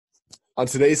On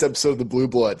today's episode of the Blue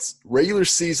Bloods, regular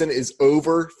season is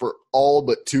over for all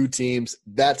but two teams.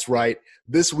 That's right.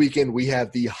 This weekend, we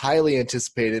have the highly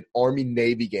anticipated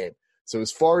Army-Navy game. So as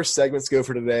far as segments go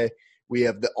for today, we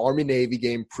have the Army-Navy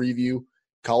game preview,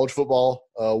 college football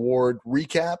award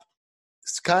recap.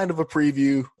 It's kind of a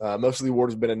preview. Most of the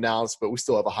awards have been announced, but we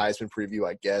still have a Heisman preview,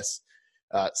 I guess.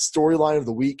 Storyline of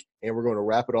the week, and we're going to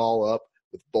wrap it all up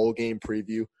with bowl game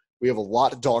preview. We have a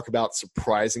lot to talk about,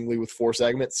 surprisingly, with 4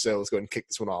 segments, so let's go ahead and kick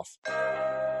this one off.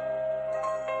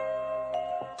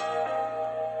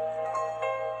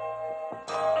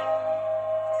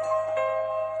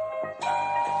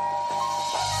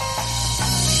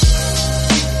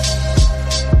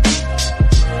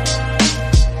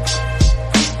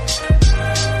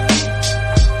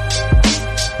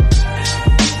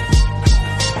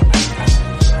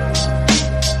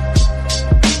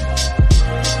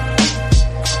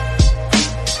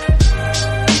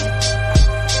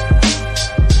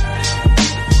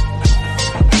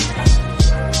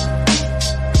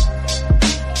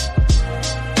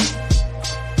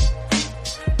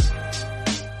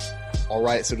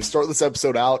 So to start this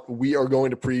episode out, we are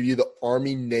going to preview the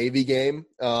Army-Navy game.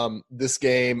 This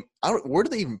game, where do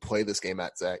they even play this game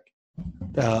at, Zach?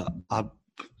 Is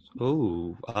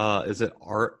it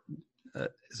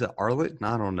Arlington?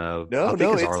 I don't know. No,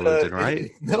 it's Arlington,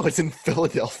 right? No, it's in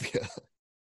Philadelphia.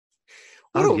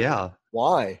 Yeah.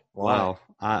 Why? Wow.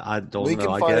 I don't Lincoln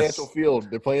know. Financial Field.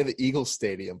 They're playing the Eagles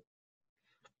Stadium.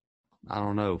 I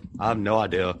don't know. I have no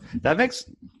idea. That makes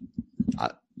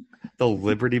the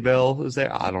Liberty Bell is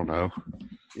there. I don't know.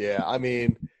 Yeah, I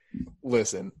mean,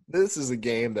 listen, this is a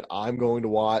game that I'm going to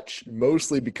watch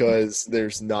mostly because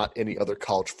there's not any other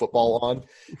college football on.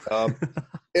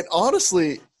 And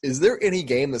honestly, is there any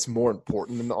game that's more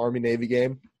important than the Army-Navy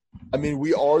game? I mean,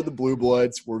 we are the Blue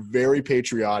Bloods. We're very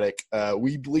patriotic.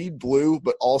 We bleed blue,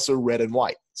 but also red and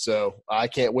white. So I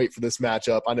can't wait for this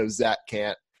matchup. I know Zach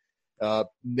can't.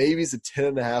 Navy's a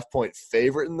 10.5-point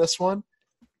favorite in this one.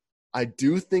 I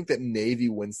do think that Navy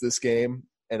wins this game,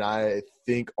 and I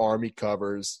think Army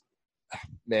covers.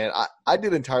 Man, I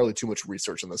did entirely too much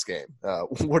research on this game.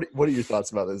 What are your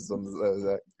thoughts about this,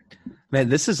 Zach? Man,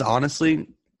 this is honestly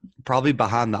probably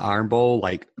behind the Iron Bowl,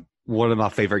 like one of my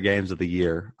favorite games of the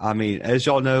year. I mean, as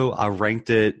y'all know, I ranked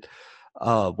it,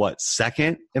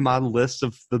 second in my list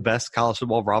of the best college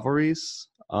football rivalries.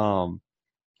 The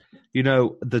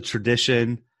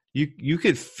tradition. You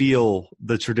could feel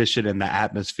the tradition and the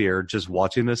atmosphere just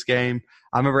watching this game.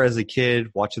 I remember as a kid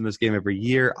watching this game every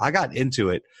year. I got into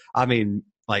it. I mean,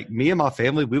 like me and my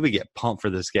family, we would get pumped for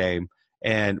this game,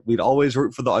 and we'd always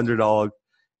root for the underdog.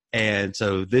 And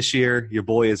so this year, your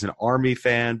boy is an Army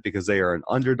fan because they are an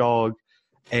underdog.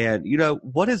 And,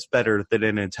 what is better than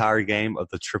an entire game of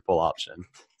the triple option?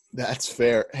 That's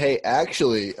fair. Hey,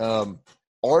 actually,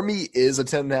 Army is a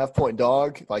 10.5-point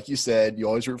dog. Like you said, you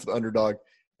always root for the underdog.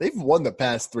 They've won the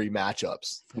past 3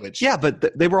 matchups. Yeah,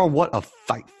 but they were on a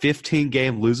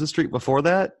 15-game losing streak before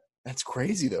that? That's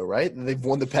crazy, though, right? They've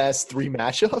won the past 3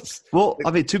 matchups? Well, I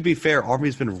mean, to be fair,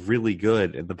 Army's been really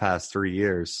good in the past 3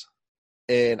 years.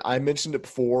 And I mentioned it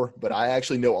before, but I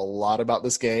actually know a lot about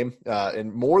this game,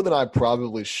 and more than I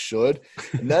probably should.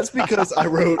 And that's because I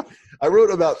wrote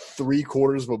about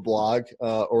 3/4 of a blog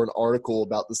or an article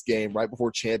about this game right before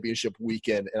championship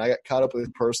weekend, and I got caught up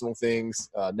with personal things,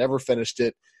 never finished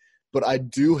it. But I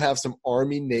do have some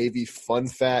Army-Navy fun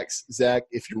facts, Zach,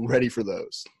 if you're ready for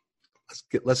those.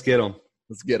 Let's get them.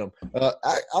 Let's get them. I'm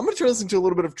going to turn this into a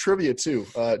little bit of trivia, too.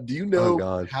 Do you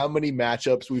know how many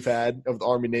matchups we've had of the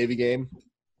Army-Navy game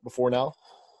before now?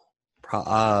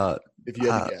 If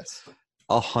you had to guess.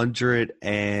 100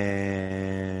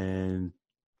 and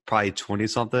probably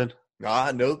 20-something.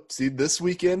 Nope. See, this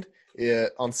weekend,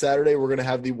 on Saturday, we're going to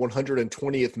have the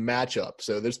 120th matchup.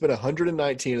 So there's been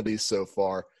 119 of these so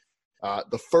far.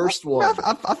 The first one.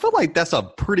 I feel like that's a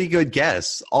pretty good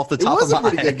guess off the top of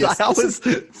my head. Good guess. I was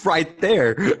right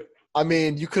there. I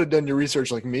mean, you could have done your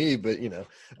research like me, but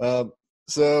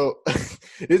So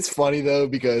it's funny though,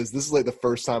 because this is like the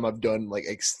first time I've done like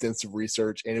extensive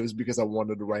research, and it was because I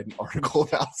wanted to write an article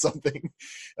about something.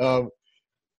 So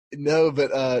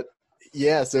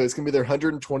it's going to be their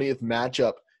 120th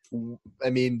matchup.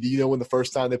 I mean, do you know when the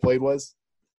first time they played was?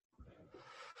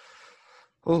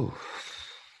 Oh,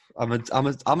 I'm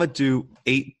gonna do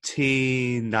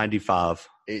 1895.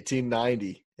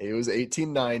 1890. It was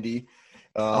 1890.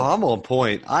 I'm on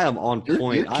point. I am on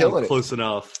point. I am close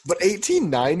enough. But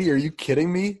 1890, are you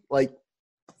kidding me? Like,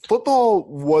 football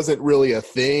wasn't really a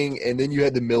thing, and then you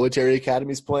had the military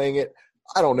academies playing it.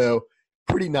 I don't know.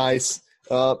 Pretty nice.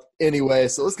 Anyway,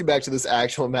 so let's get back to this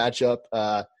actual matchup.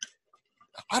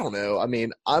 I don't know. I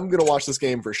mean, I'm going to watch this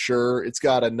game for sure. It's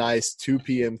got a nice 2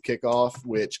 p.m. kickoff,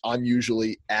 which I'm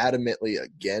usually adamantly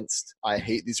against. I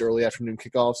hate these early afternoon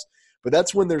kickoffs, but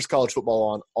that's when there's college football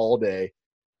on all day.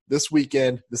 This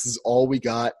weekend, this is all we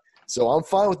got. So I'm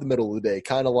fine with the middle of the day,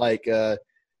 kind of like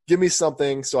give me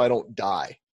something so I don't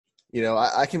die. You know,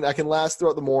 I can last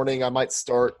throughout the morning. I might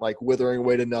start like withering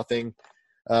away to nothing.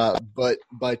 But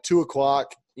by 2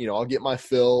 o'clock, you know, I'll get my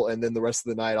fill, and then the rest of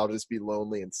the night I'll just be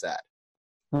lonely and sad.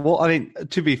 Well, I mean,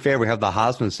 to be fair, we have the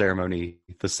Heisman ceremony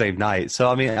the same night. So,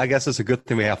 I mean, I guess it's a good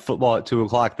thing we have football at 2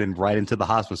 o'clock, then right into the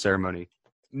Heisman ceremony.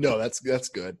 No, that's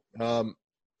good,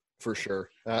 for sure.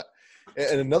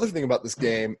 And another thing about this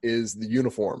game is the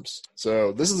uniforms.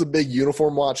 So this is a big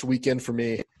uniform watch weekend for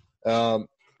me.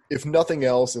 If nothing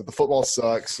else, if the football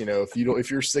sucks, you know,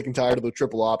 if you're sick and tired of the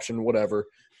triple option, whatever.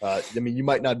 I mean, you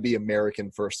might not be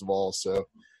American, first of all, so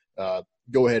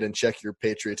go ahead and check your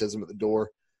patriotism at the door.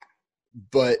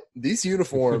 But these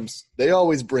uniforms, they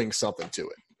always bring something to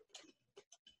it.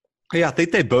 Yeah, I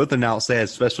think they both announced they had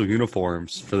special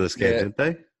uniforms for this game, didn't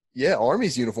they? Yeah,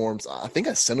 Army's uniforms, I think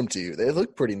I sent them to you. They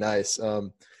look pretty nice.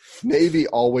 Navy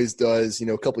always does. You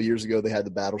know, a couple of years ago, they had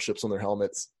the battleships on their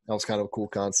helmets. That was kind of a cool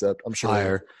concept. I'm sure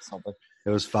Fire. Something. It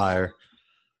was fire.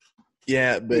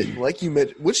 Yeah, but like you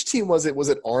mentioned, which team was it? Was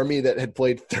it Army that had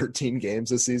played 13 games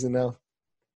this season now?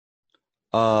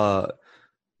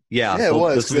 Yeah, it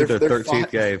was. This is their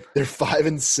 13th game. They're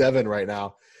 5-7 right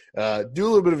now. Do a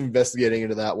little bit of investigating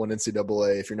into that one,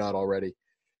 NCAA, if you're not already.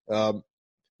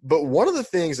 But one of the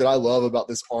things that I love about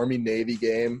this Army-Navy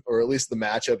game, or at least the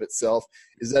matchup itself,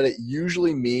 is that it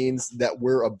usually means that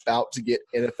we're about to get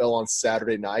NFL on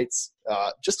Saturday nights.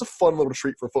 Just a fun little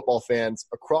treat for football fans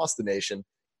across the nation.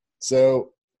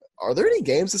 So are there any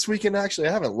games this weekend? Actually,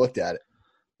 I haven't looked at it.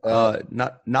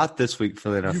 Not this week for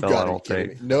the NFL, I don't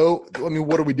think. No, I mean,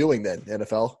 what are we doing then,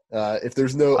 NFL? If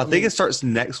there's no – I think it starts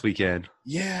next weekend.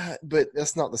 Yeah, but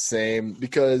that's not the same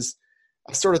because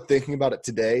I started thinking about it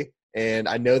today, and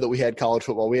I know that we had college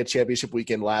football. We had championship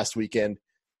weekend last weekend.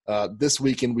 This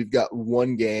weekend we've got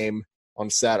one game on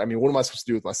Saturday. I mean, what am I supposed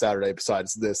to do with my Saturday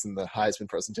besides this and the Heisman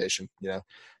presentation, you know?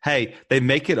 Hey, they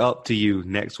make it up to you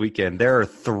next weekend. There are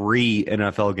 3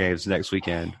 NFL games next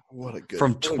weekend. What a good –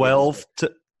 From 12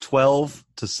 to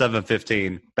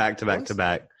 7:15, back to back to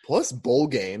back. Plus bowl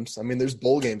games. I mean, there's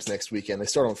bowl games next weekend. They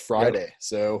start on Friday. Yep.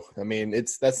 So, I mean,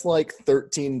 that's like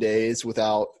 13 days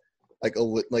without like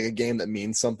a game that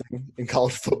means something in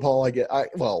college football. I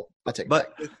take it back.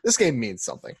 This game means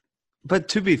something. But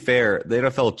to be fair, the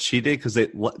NFL cheated because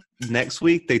next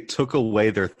week they took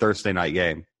away their Thursday night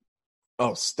game.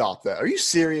 Oh, stop that. Are you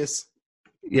serious?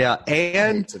 Yeah,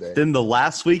 and then the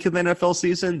last week of the NFL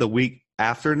season, the week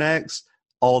after next,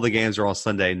 all the games are on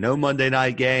Sunday. No Monday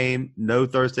night game, no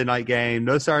Thursday night game,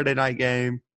 no Saturday night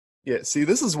game. Yeah, see,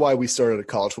 this is why we started a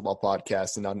college football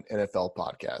podcast and not an NFL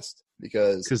podcast.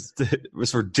 Because it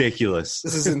was ridiculous.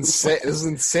 This is insane. This is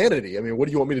insanity. I mean, what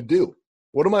do you want me to do?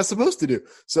 What am I supposed to do?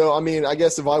 So, I mean, I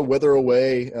guess if I wither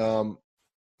away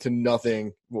to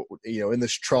nothing, you know, in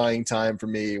this trying time for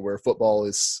me where football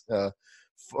is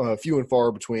few and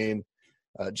far between,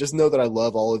 just know that I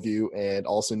love all of you and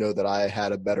also know that I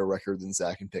had a better record than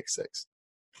Zach in Pick 6.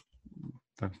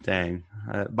 Dang.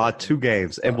 By 2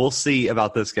 games. And we'll see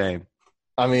about this game.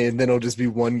 I mean, then it'll just be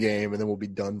 1 game, and then we'll be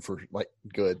done for, like,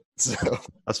 good. So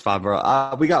that's fine,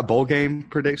 bro. We got bowl game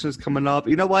predictions coming up.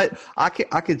 You know what? I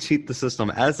can cheat the system.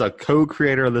 As a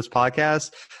co-creator of this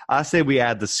podcast, I say we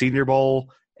add the Senior Bowl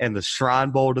and the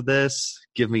Shrine Bowl to this.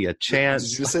 Give me a chance.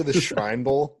 Did you just say the Shrine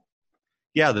Bowl?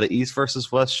 Yeah, the East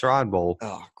versus West Shrine Bowl.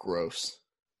 Oh, gross.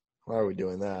 Why are we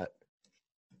doing that?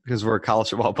 Because we're a college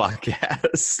football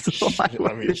podcast.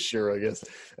 I mean, sure, I guess.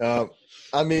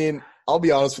 I mean, I'll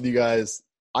be honest with you guys.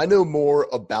 I know more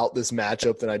about this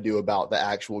matchup than I do about the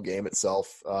actual game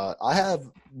itself. I have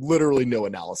literally no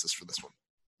analysis for this one.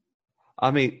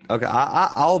 I mean, okay,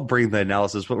 I'll bring the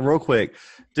analysis, but real quick,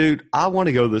 dude, I want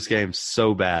to go to this game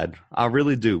so bad. I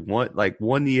really do.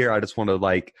 One year, I just want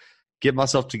to get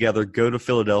myself together, go to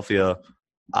Philadelphia.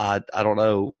 I don't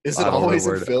know. Is it always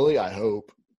in Philly? I hope.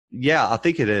 Yeah, I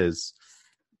think it is.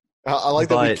 I like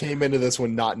that we came into this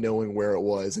one not knowing where it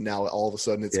was, and now all of a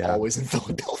sudden it's always in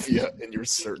Philadelphia, and you're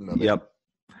certain of it. Yep.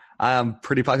 I'm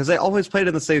pretty because they always played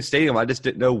in the same stadium. I just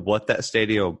didn't know what that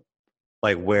stadium,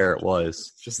 where it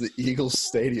was. Just the Eagles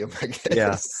Stadium, I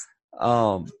guess.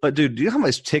 Yeah. But, dude, do you know how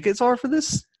much tickets are for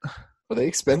this? Are they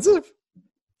expensive?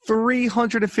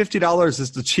 $350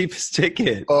 is the cheapest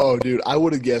ticket. Oh, dude, I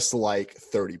would have guessed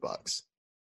 $30.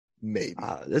 Maybe.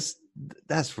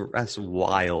 That's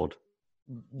wild.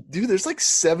 Dude, there's like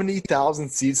 70,000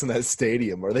 seats in that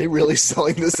stadium. Are they really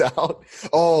selling this out?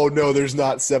 Oh, no, there's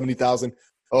not 70,000.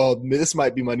 Oh, this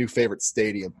might be my new favorite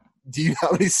stadium. Do you know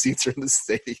how many seats are in the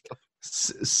stadium?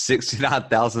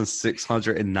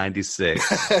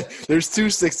 69,696. There's two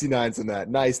 69s in that.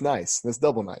 Nice. That's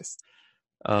double nice.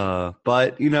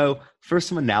 But, for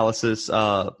some analysis,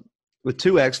 with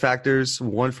two X factors,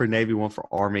 one for Navy, one for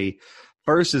Army.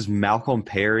 First is Malcolm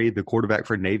Perry, the quarterback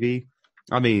for Navy.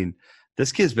 I mean,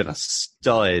 this kid's been a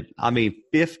stud. I mean,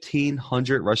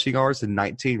 1,500 rushing yards and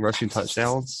 19 rushing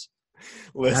touchdowns.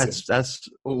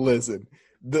 Listen.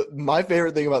 My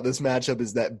favorite thing about this matchup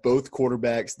is that both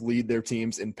quarterbacks lead their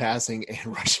teams in passing and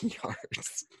rushing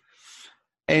yards.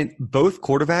 And both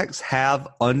quarterbacks have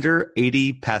under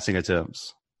 80 passing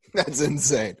attempts. That's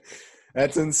insane.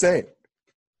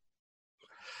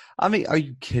 I mean, are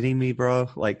you kidding me, bro?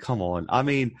 Like, come on. I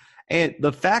mean, and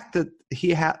the fact that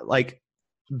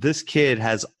this kid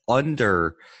has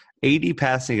under 80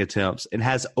 passing attempts and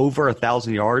has over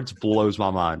 1,000 yards blows my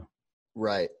mind.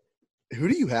 Right. Who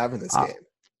do you have in this game?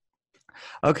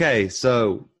 Okay,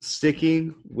 so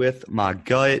sticking with my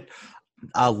gut,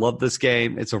 I love this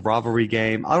game. It's a rivalry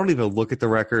game. I don't even look at the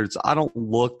records. I don't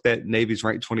look that Navy's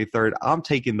ranked 23rd. I'm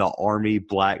taking the Army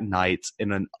Black Knights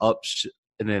in an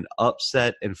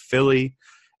upset in Philly,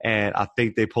 and I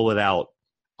think they pull it out.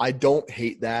 I don't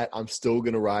hate that. I'm still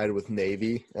going to ride with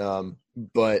Navy.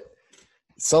 But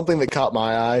something that caught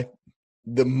my eye,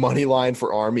 the money line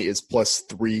for Army is plus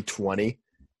 320.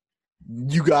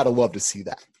 You got to love to see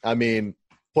that. I mean,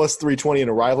 plus 320 in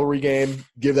a rivalry game,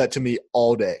 give that to me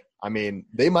all day. I mean,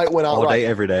 they might win outright. All day,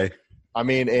 every day. I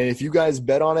mean, and if you guys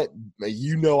bet on it,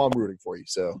 I'm rooting for you.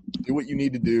 So do what you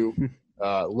need to do.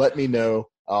 Let me know.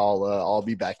 I'll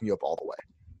be backing you up all the way.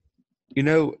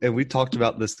 And we talked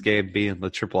about this game being the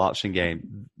triple option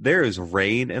game. There is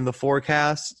rain in the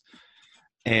forecast,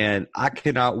 and I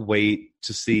cannot wait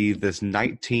to see this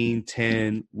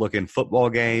 1910 looking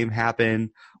football game happen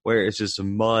where it's just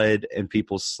mud and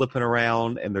people slipping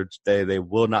around and they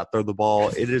will not throw the ball.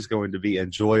 It is going to be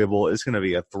enjoyable. It's going to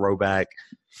be a throwback.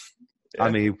 Yeah.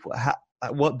 I mean,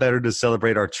 what better to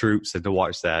celebrate our troops than to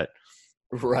watch that?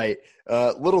 Right.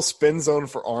 Little spin zone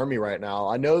for Army right now.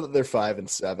 I know that they're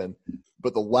 5-7,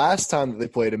 but the last time that they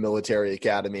played a military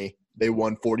academy, they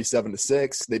won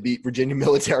 47-6. They beat Virginia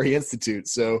Military Institute.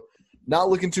 So not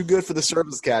looking too good for the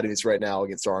service academies right now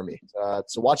against Army.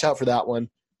 So watch out for that one.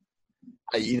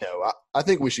 I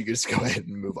think we should just go ahead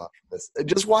and move on from this.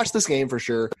 Just watch this game for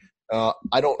sure.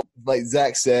 I don't, like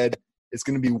Zach said, it's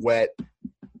going to be wet.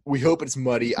 We hope it's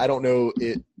muddy. I don't know.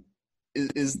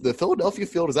 Is the Philadelphia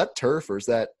field, is that turf or is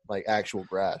that like actual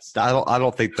grass? I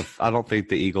don't think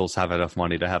the Eagles have enough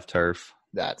money to have turf.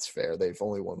 That's fair. They've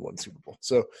only won one Super Bowl,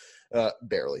 so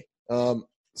barely.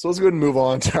 So let's go ahead and move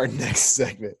on to our next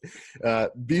segment.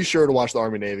 Be sure to watch the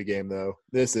Army-Navy game, though.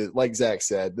 This is, like Zach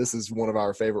said, this is one of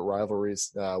our favorite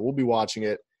rivalries. We'll be watching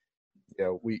it.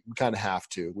 We kind of have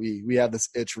to. We have this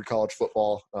itch for college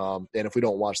football, and if we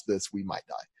don't watch this, we might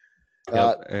die.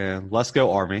 And let's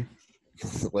go Army.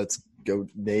 Let's go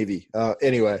Navy.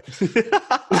 Anyway.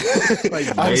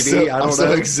 I'm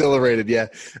so exhilarated, yeah.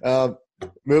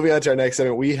 Moving on to our next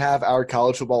segment, we have our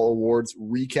college football awards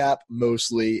recap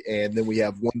mostly, and then we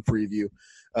have one preview.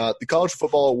 The college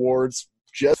football awards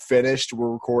just finished.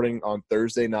 We're recording on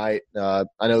Thursday night. I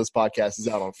know this podcast is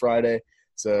out on Friday,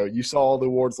 so you saw all the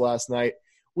awards last night.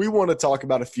 We want to talk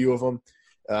about a few of them.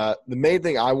 The main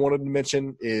thing I wanted to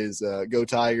mention is Go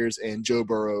Tigers, and Joe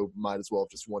Burrow might as well have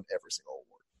just won every single award.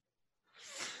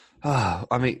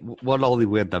 I mean, what all he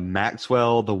win? The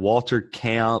Maxwell, the Walter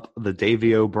Camp, the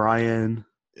Davey O'Brien.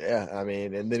 Yeah, I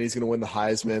mean, and then he's going to win the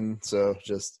Heisman. So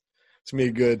it's going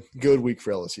to be a good week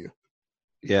for LSU.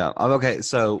 Yeah. Okay.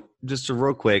 So just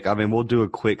real quick, I mean, we'll do a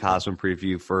quick Heisman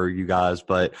preview for you guys,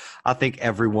 but I think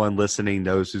everyone listening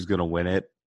knows who's going to win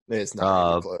it. It's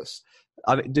not close.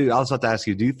 I mean, dude, I was about to ask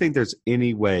you, do you think there's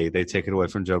any way they take it away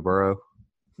from Joe Burrow?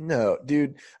 No,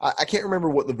 dude. I can't remember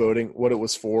what it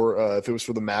was for, if it was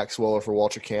for the Maxwell or for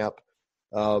Walter Camp.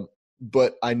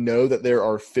 But I know that there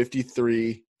are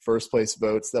 53 first-place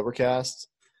votes that were cast.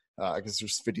 I guess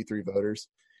there's 53 voters.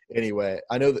 Anyway,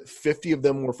 I know that 50 of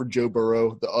them were for Joe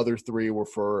Burrow. The other 3 were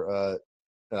for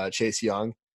Chase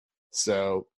Young.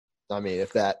 So, I mean,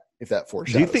 if that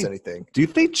foreshadows anything. Do you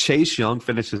think Chase Young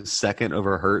finishes second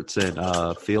over Hurts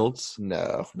and Fields?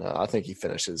 No. I think he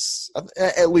finishes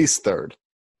at least third.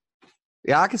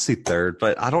 Yeah, I can see third,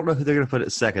 but I don't know who they're going to put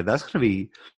at second. That's going to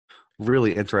be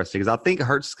really interesting because I think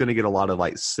Hurts is going to get a lot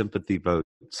of sympathy votes.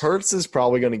 Hurts is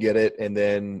probably going to get it, and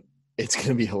then it's going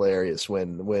to be hilarious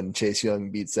when Chase Young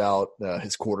beats out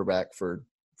his quarterback for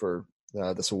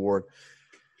this award.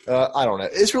 I don't know.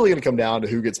 It's really going to come down to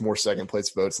who gets more second place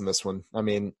votes in this one. I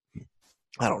mean,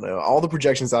 I don't know. All the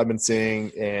projections I've been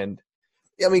seeing, and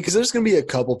I mean, because there's going to be a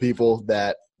couple people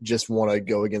that just want to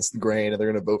go against the grain and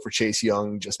they're going to vote for Chase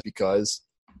Young just because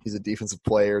he's a defensive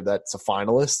player that's a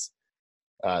finalist.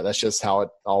 That's just how it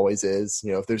always is.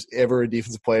 You know, if there's ever a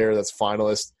defensive player that's a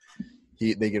finalist,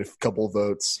 they get a couple of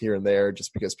votes here and there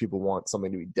just because people want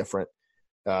something to be different.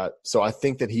 So I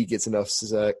think that he gets enough.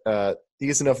 He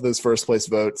gets enough of those first place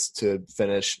votes to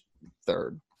finish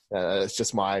third. That's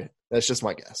just my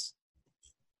guess.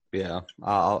 Yeah,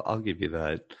 I'll give you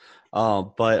that.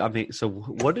 But I mean, so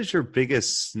what is your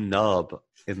biggest snub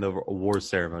in the award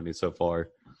ceremony so far?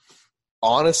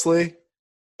 Honestly,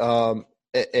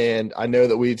 and I know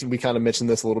that we kind of mentioned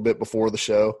this a little bit before the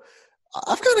show.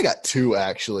 I've kind of got two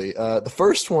actually. The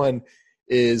first one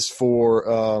is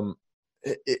for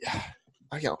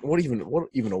what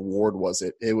even award was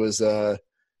it? It was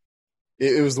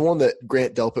it was the one that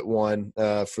Grant Delpit won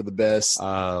for the best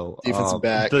defensive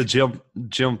back. The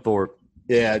Jim Thorpe.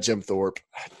 Yeah, Jim Thorpe.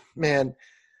 Man,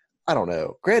 I don't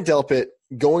know. Grant Delpit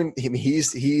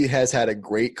he has had a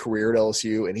great career at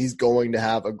LSU, and he's going to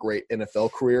have a great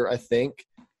NFL career, I think.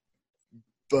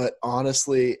 But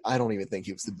honestly, I don't even think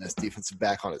he was the best defensive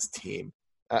back on his team.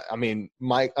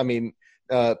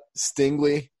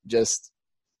 Stingley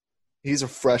he's a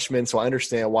freshman, so I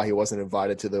understand why he wasn't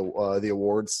invited to the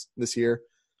awards this year.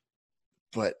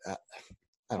 But I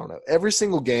don't know. Every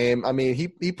single game, I mean,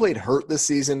 he played hurt this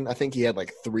season. I think he had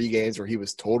like 3 games where he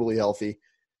was totally healthy.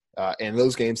 And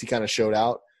those games he kind of showed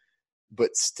out.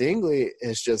 But Stingley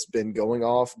has just been going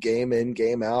off game in,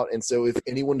 game out. And so if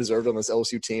anyone deserved on this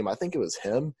LSU team, I think it was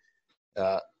him.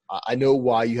 I know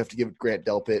why you have to give Grant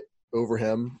Delpit over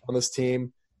him on this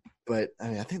team. But, I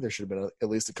mean, I think there should have been at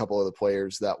least a couple other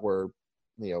players that were,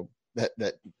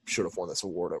 that should have won this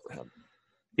award over him.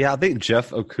 Yeah, I think Jeff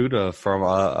Okudah from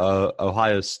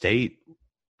Ohio State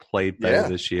played better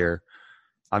this year.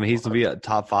 I mean, he's going to be a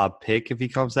top 5 pick if he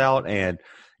comes out. And,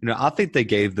 I think they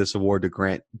gave this award to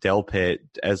Grant Delpit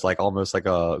as almost like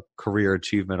a career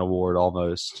achievement award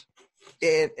almost.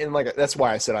 And that's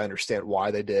why I said I understand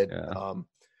why they did. Yeah.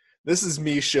 This is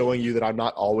me showing you that I'm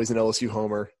not always an LSU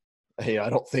homer. I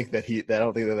don't think that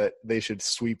they should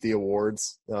sweep the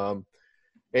awards.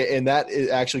 And that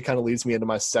actually kind of leads me into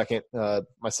my second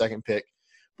pick,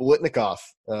 Biletnikoff.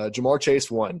 Jamar Chase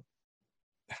won.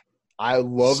 I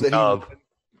love that he won.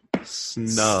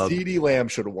 Snub. CeeDee Lamb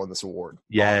should have won this award.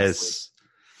 Yes.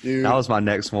 Dude, that was my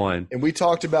next one. And we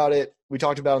talked about it. We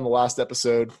talked about it in the last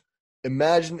episode.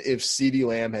 Imagine if CeeDee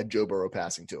Lamb had Joe Burrow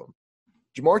passing to him.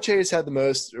 Jamar Chase had the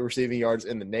most receiving yards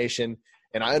in the nation.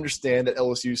 And I understand that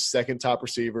LSU's second top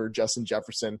receiver, Justin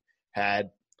Jefferson, had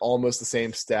almost the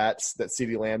same stats that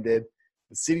CeeDee Lamb did.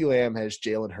 But CeeDee Lamb has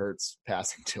Jalen Hurts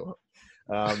passing to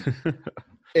him.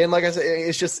 And like I said,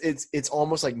 it's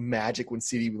almost like magic when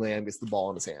CeeDee Lamb gets the ball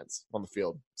in his hands on the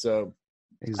field. So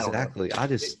exactly.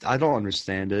 I don't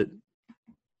understand it.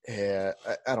 Yeah,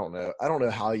 I don't know. I don't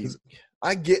know how you –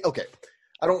 I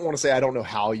don't want to say I don't know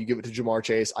how you give it to Jamar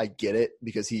Chase. I get it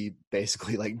because he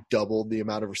basically doubled the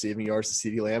amount of receiving yards that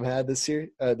CeeDee Lamb had this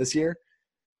year.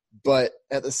 But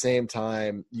at the same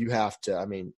time, you have to – I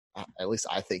mean, at least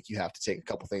I think you have to take a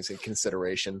couple things in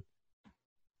consideration.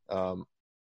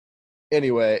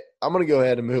 Anyway, I'm going to go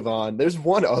ahead and move on. There's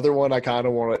one other one I kind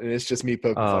of want to – and it's just me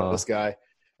poking fun at this guy.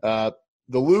 The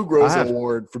Lou Groza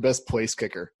Award for Best Place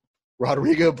Kicker,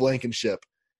 Rodrigo Blankenship.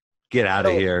 Get out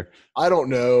of here. I don't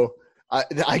know.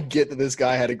 I get that this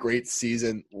guy had a great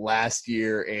season last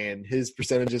year, and his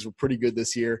percentages were pretty good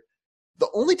this year. The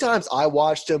only times I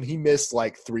watched him, he missed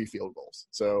 3 field goals.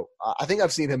 So I think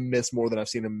I've seen him miss more than I've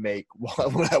seen him make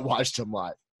when I watched him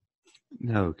live.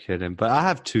 No kidding. But I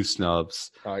have 2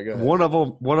 snubs. All right, go ahead. One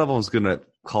of them is going to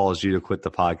cause you to quit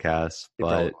the podcast.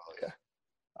 But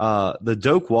the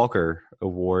Doak Walker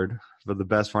Award for the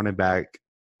best running back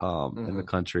in the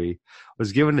country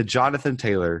was given to Jonathan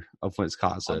Taylor of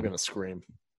Wisconsin. I'm going to scream.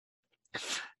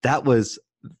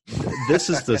 This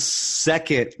is the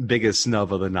second biggest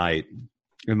snub of the night,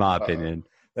 in my opinion.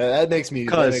 That makes me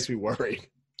worried.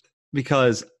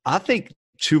 Because I think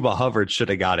Chuba Hubbard should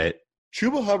have got it.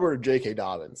 Chuba Hubbard or J.K.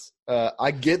 Dobbins.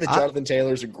 I get that Jonathan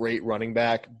Taylor's a great running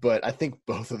back, but I think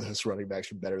both of those running backs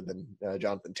are better than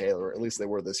Jonathan Taylor, or at least they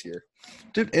were this year.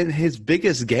 Dude, in his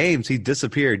biggest games, he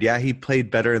disappeared. Yeah, he played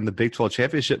better in the Big 12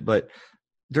 championship, but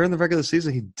during the regular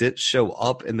season, he didn't show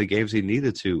up in the games he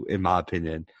needed to, in my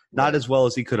opinion. Not as well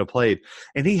as he could have played.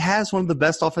 And he has one of the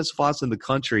best offensive lines in the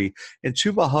country. And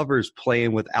Chuba Hubbard's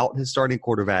playing without his starting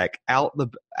quarterback, out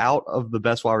of the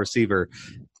best wide receiver.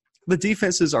 The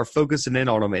defenses are focusing in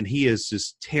on him, and he is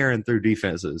just tearing through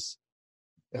defenses.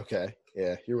 Okay.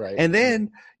 Yeah, you're right. And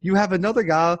then you have another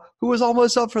guy who was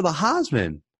almost up for the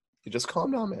Heisman. You just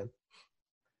calm down, man.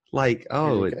 Like,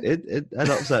 oh, Okay. it that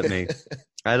upset me.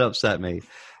 That upset me.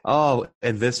 Oh,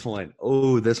 and this one.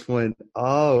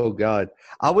 Oh God.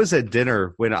 I was at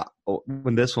dinner when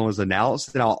this one was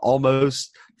announced, and I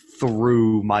almost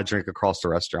threw my drink across the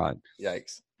restaurant.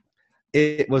 Yikes.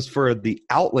 It was for the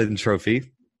Outland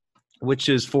Trophy, which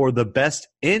is for the best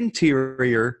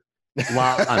interior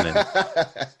lineman.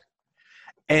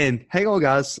 And hang on,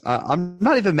 guys. I'm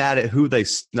not even mad at who they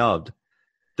snubbed.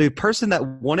 The person that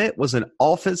won it was an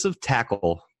offensive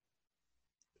tackle.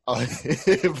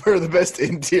 For the best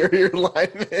interior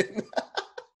lineman.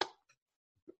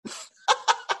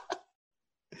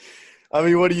 I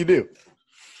mean, what do you do?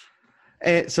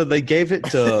 And so they gave it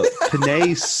to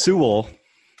Penei Sewell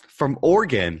from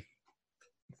Oregon.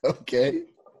 Okay.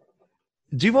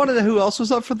 Do you want to know who else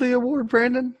was up for the award,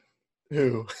 Brandon?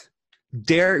 Who?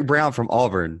 Derek Brown from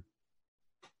Auburn.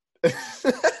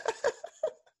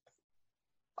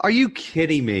 Are you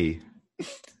kidding me?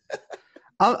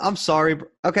 I'm sorry.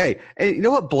 Okay. And you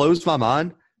know what blows my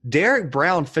mind? Derek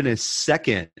Brown finished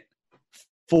second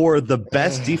for the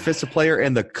best defensive player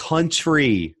in the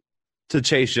country to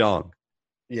Chase Young.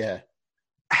 Yeah.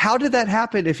 How did that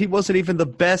happen if he wasn't even the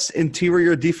best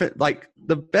interior defense, like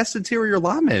the best interior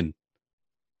lineman?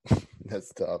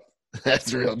 That's tough.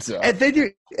 That's real tough. And then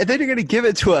you're going to give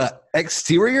it to a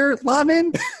exterior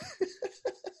lineman?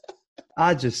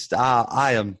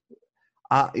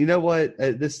 You know what?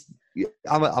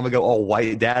 I'm gonna go all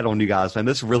white dad on you guys, man.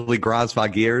 This really grinds my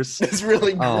gears. This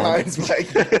really grinds my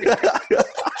gears.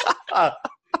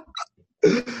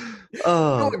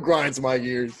 It grinds my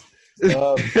gears.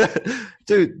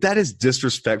 Dude, that is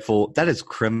disrespectful. That is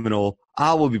criminal.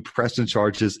 I will be pressing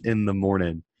charges in the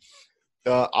morning.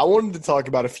 I wanted to talk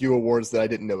about a few awards that I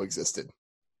didn't know existed.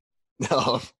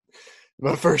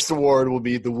 My first award will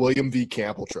be the William V.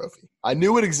 Campbell Trophy. I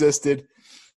knew it existed.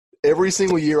 Every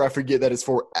single year I forget that it's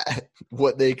for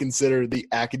what they consider the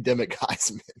academic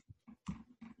Heisman.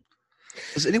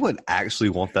 Does anyone actually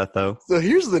want that, though? So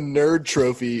here's the nerd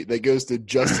trophy that goes to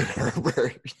Justin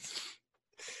Herbert.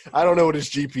 I don't know what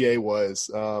his GPA was.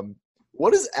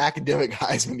 What does academic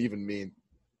Heisman even mean?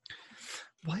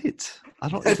 What? I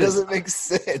don't. That doesn't make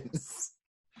sense.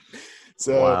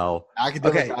 So, wow.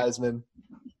 Academic Heisman,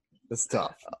 that's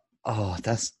tough. Oh,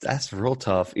 that's real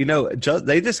tough. You know,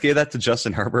 they just gave that to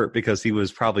Justin Herbert because he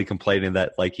was probably complaining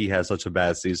that like he had such a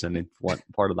bad season and want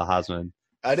part of the Heisman.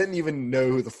 I didn't even know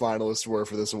who the finalists were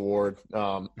for this award.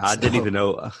 I didn't even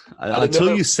know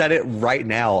until you said it right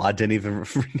now. I didn't even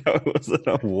know it was an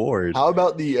award. How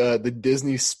about the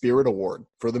Disney Spirit Award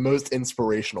for the most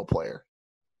inspirational player?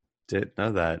 Didn't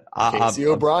know that. Casey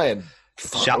O'Brien.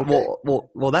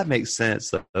 Well, that makes sense.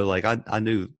 Though. Like I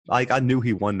knew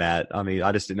he won that. I mean,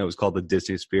 I just didn't know it was called the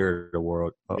Disney Spirit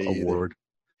Award. The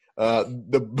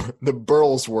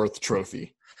Burlsworth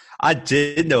Trophy. I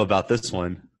did know about this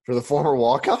one. For the former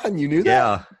walk-on, you knew that?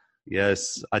 Yeah.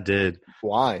 Yes, I did.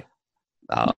 Why?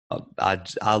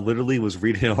 I literally was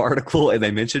reading an article and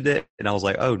they mentioned it, and I was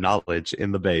like, "Oh, knowledge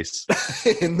in the base."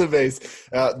 In the base,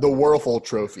 the Werfel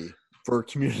Trophy for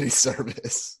community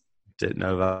service. Didn't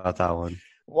know about that one.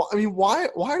 Well, I mean, why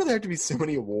do there have to be so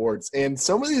many awards? And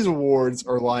some of these awards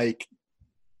are like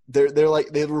they're like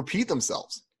they repeat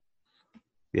themselves.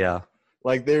 Yeah.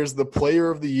 Like there's the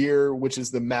Player of the Year, which is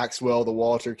the Maxwell, the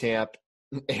Walter Camp,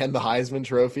 and the Heisman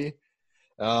Trophy.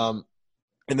 And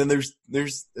then there's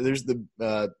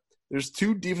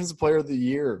two Defensive Player of the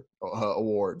Year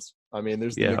awards. I mean,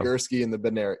 there's the Nagurski and the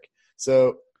Bednarik.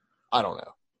 So I don't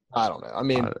know. I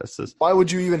mean, why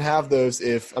would you even have those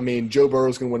if, Joe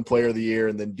Burrow's going to win Player of the Year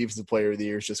and then Defensive Player of the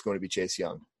Year is just going to be Chase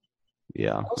Young?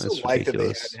 Yeah. I also like that they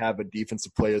had to have a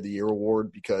Defensive Player of the Year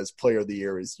award because Player of the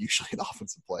Year is usually an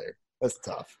offensive player. That's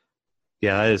tough.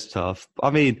 Yeah, that is tough.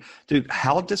 I mean, dude,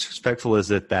 how disrespectful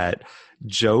is it that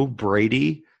Joe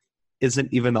Brady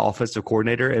isn't even the offensive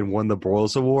coordinator and won the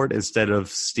Broyles Award instead of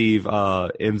Steve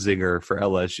Ensminger for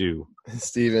LSU?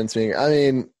 Steve Ensminger. I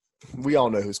mean, we all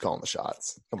know who's calling the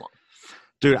shots. Come on.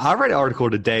 Dude, I read an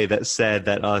article today that said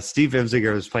that Steve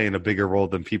Ensminger is playing a bigger role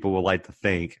than people would like to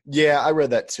think. Yeah, I read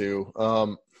that too.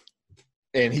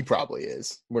 And he probably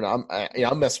is.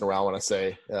 I'm messing around when I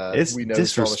say it's we know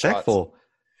disrespectful.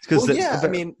 Because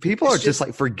people are just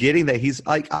like forgetting that he's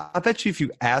like. I bet you if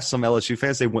you ask some LSU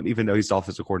fans, they wouldn't even know he's the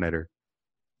offensive coordinator.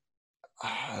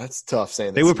 That's tough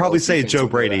saying. They would probably say Joe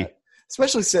Brady,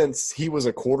 especially since he was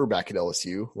a quarterback at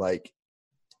LSU. Like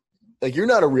you're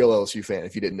not a real LSU fan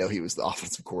if you didn't know he was the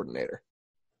offensive coordinator.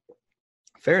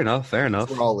 Fair enough. Fair enough.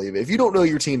 That's where I'll leave it. If you don't know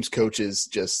your team's coaches,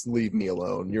 just leave me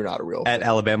alone. You're not a real At fan.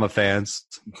 Alabama fans.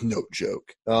 No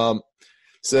joke.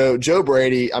 So Joe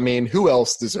Brady, I mean, who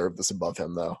else deserved this above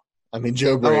him, though? I mean,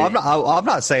 Joe Brady. I'm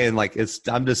not saying like it's.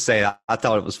 I'm just saying I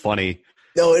thought it was funny.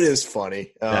 No, it is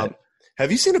funny.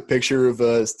 Have you seen a picture of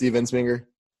Steve Ensminger?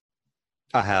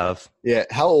 I have. Yeah.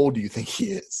 How old do you think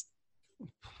he is?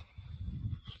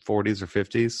 40s or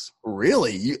 50s.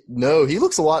 Really? No, he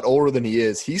looks a lot older than he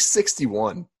is. He's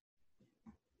 61.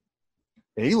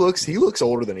 And he looks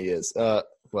older than he is.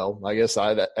 Well, I guess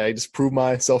I just proved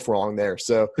myself wrong there.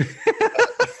 So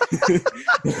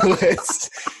let's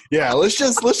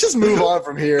just move on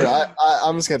from here.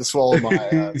 I'm just gonna swallow my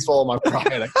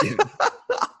pride.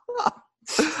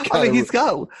 I mean,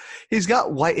 he's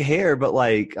got white hair, but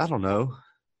like I don't know.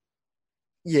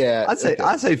 Yeah, I'd say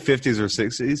 50s or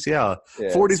 60s. Yeah,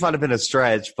 40s might have been a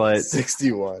stretch, but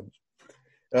 61.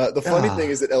 The funny thing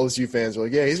is that LSU fans are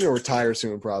like, yeah, he's going to retire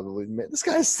soon probably. Man, this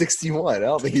guy's 61. I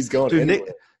don't think he's going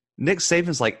anywhere. Nick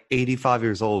Saban's like 85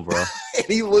 years old, bro. And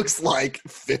he looks like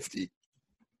 50.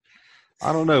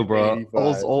 I don't know, bro.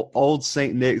 Old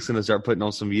St. Nick's going to start putting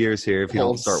on some years here if he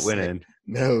don't start winning.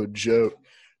 No joke.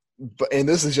 And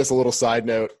this is just a little side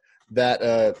note that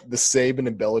the Saban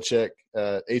and Belichick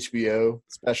HBO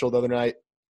special the other night,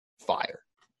 fire.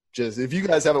 Just if you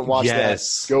guys haven't watched that,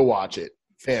 go watch it.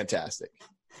 Fantastic.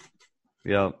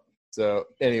 Yeah. So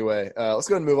anyway, let's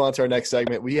go ahead and move on to our next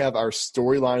segment. We have our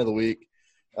storyline of the week.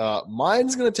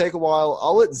 Mine's going to take a while.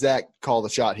 I'll let Zach call the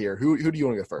shot here. Who do you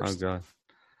want to go first? Okay.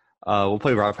 We'll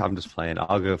play rock. I'm just playing.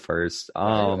 I'll go first.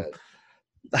 So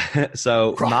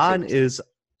mine is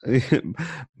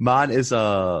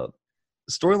a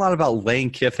storyline about Lane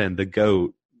Kiffin, the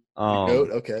GOAT.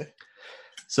 Okay.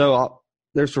 So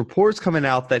there's reports coming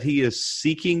out that he is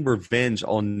seeking revenge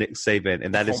on Nick Saban,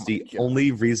 and that is the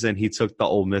only reason he took the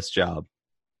Ole Miss job.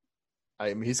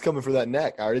 I mean, he's coming for that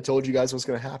neck. I already told you guys what's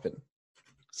going to happen.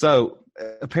 So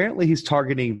apparently he's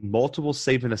targeting multiple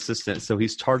Saban assistants. So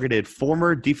he's targeted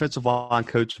former defensive line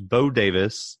coach Bo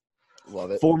Davis.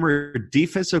 Love it. Former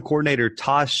defensive coordinator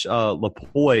Tosh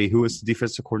Lapoy, who was the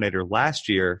defensive coordinator last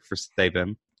year for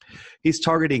Saban. He's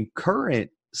targeting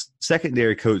current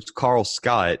secondary coach Carl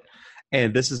Scott.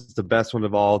 And this is the best one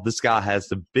of all. This guy has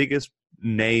the biggest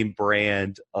name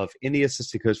brand of any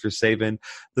assistant coach for Saban,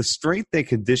 the strength and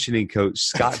conditioning coach,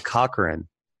 Scott Cochran.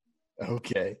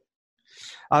 Okay.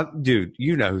 Dude,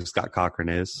 you know who Scott Cochran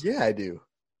is. Yeah, I do.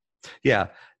 Yeah.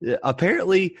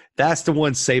 Apparently, that's the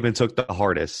one Saban took the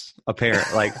hardest,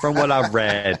 apparently, like from what I've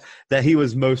read, that he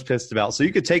was most pissed about. So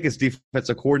you could take his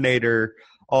defensive coordinator,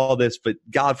 all this, but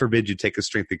God forbid you take a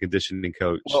strength and conditioning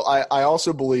coach. Well, I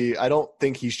also believe – I don't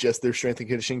think he's just their strength and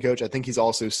conditioning coach. I think he's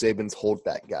also Saban's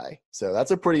holdback guy. So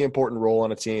that's a pretty important role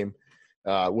on a team.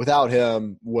 Without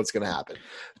him, what's going to happen?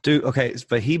 Dude, okay,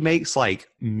 but he makes like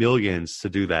millions to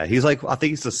do that. He's like – I think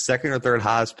he's the second or third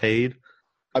highest paid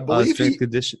I believe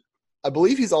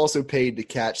he's also paid to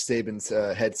catch Saban's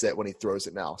headset when he throws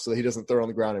it now, so he doesn't throw it on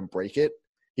the ground and break it.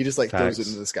 He just throws it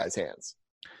into this guy's hands.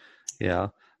 Yeah,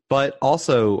 but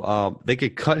also they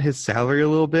could cut his salary a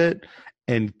little bit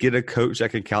and get a coach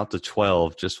that can count to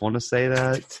 12. Just want to say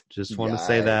that. Just want to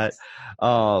say that.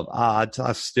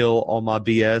 I'm still on my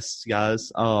BS, guys.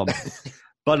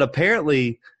 But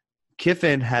apparently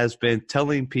Kiffin has been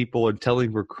telling people and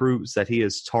telling recruits that he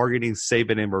is targeting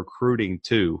Saban in recruiting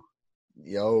too.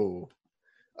 Yo.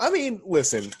 I mean,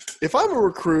 listen, if I'm a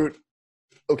recruit,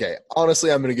 okay,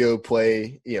 honestly, I'm going to go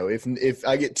play, if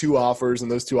I get two offers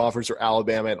and those two offers are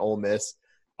Alabama and Ole Miss,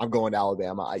 I'm going to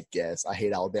Alabama, I guess. I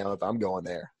hate Alabama, but I'm going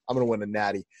there. I'm going to win a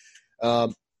natty.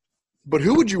 But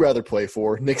who would you rather play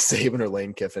for, Nick Saban or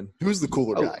Lane Kiffin? Who's the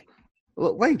cooler guy?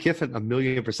 Well, Lane Kiffin,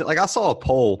 1,000,000%. Like I saw a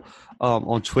poll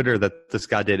on Twitter that this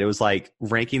guy did. It was like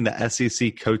ranking the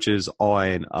SEC coaches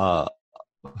on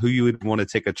who you would want to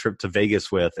take a trip to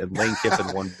Vegas with, and Lane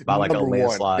Kiffin won by like a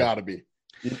landslide. Gotta be.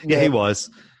 Yeah, he was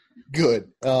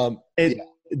good.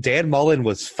 Dan Mullen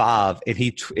was 5, and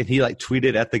he like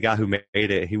tweeted at the guy who made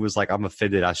it. He was like, "I'm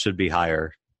offended. I should be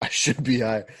higher. I should be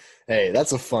higher." Hey,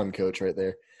 that's a fun coach right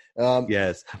there.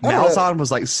 Yes, Malzahn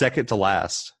was like second to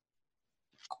last.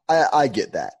 I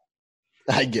get that.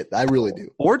 I really do.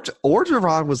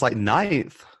 Orgeron was like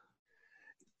 9th.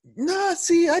 Nah,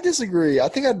 see, I disagree. I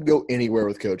think I'd go anywhere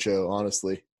with Coach O,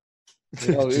 honestly.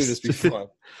 It would just be fun.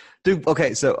 Dude,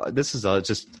 okay, so this is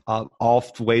just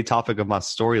off-way topic of my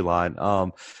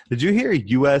storyline. Did you hear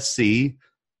USC,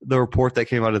 the report that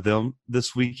came out of them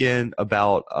this weekend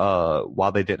about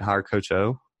why they didn't hire Coach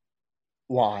O?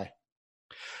 Why?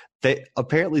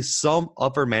 Apparently some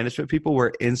upper management people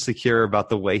were insecure about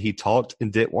the way he talked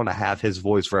and didn't want to have his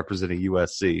voice representing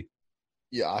USC.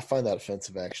 Yeah, I find that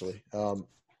offensive, actually. I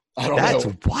don't That's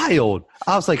know. wild.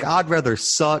 I was like, I'd rather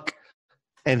suck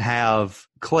and have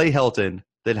Clay Helton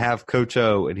than have Coach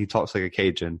O and he talks like a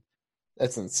Cajun.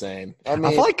 That's insane. I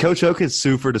feel like Coach O can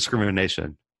sue for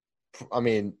discrimination.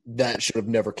 That should have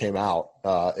never came out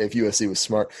if USC was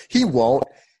smart. He won't.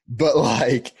 But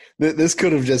like this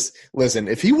could have just listen.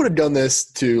 If he would have done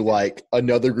this to like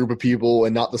another group of people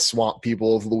and not the swamp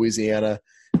people of Louisiana,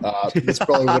 this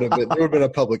probably would have been there would have been a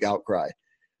public outcry.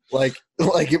 What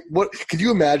could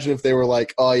you imagine if they were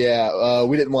like, oh yeah,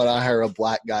 we didn't want to hire a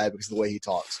black guy because of the way he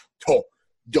talks. Oh,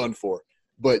 done for.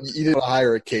 But you didn't want to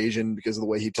hire a Cajun because of the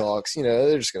way he talks. You know,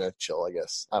 they're just gonna chill, I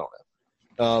guess. I don't know.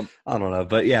 I don't know,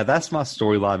 but yeah, that's my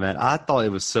storyline, man. I thought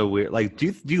it was so weird. Like,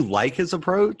 do you like his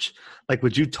approach? Like,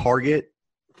 would you target?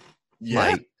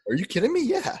 Yeah. Are you kidding me?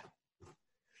 Yeah.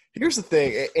 Here's the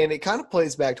thing, and it kind of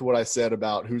plays back to what I said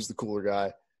about who's the cooler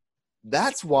guy.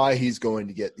 That's why he's going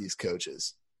to get these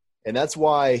coaches, and that's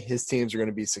why his teams are going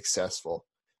to be successful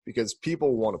because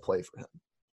people want to play for him.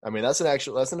 I mean, that's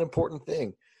an important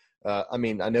thing. I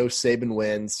know Saban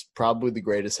wins, probably the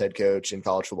greatest head coach in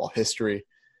college football history.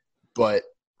 But,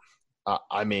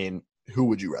 who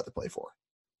would you rather play for?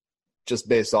 Just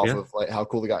based off of like how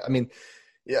cool the guy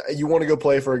 – yeah, you want to go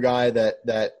play for a guy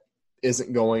that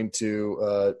isn't going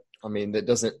to that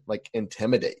doesn't, like,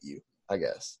 intimidate you, I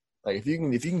guess. Like, if you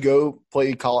can go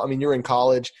play college – you're in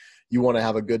college, you want to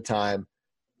have a good time,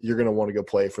 you're going to want to go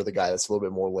play for the guy that's a little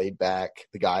bit more laid back,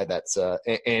 the guy that's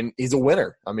and he's a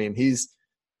winner. He's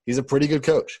a pretty good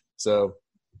coach. So,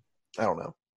 I don't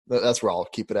know. That's where I'll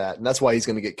keep it at. And that's why he's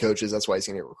going to get coaches. That's why he's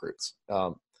going to get recruits.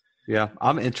 Yeah,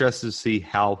 I'm interested to see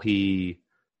how he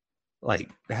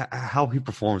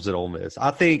performs at Ole Miss.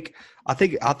 I think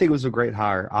it was a great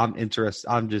hire. I'm interested.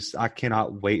 I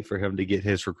cannot wait for him to get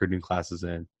his recruiting classes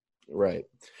in. Right.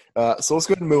 So let's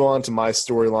go ahead and move on to my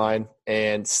storyline.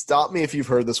 And stop me if you've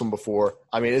heard this one before.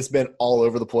 It's been all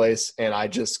over the place, and I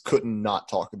just couldn't not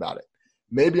talk about it.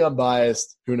 Maybe I'm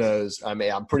biased. Who knows?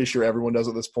 I'm pretty sure everyone does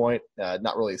at this point.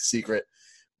 Not really a secret.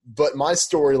 But my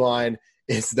storyline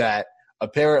is that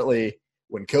apparently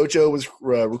when Coach O was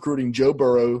recruiting Joe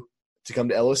Burrow to come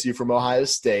to LSU from Ohio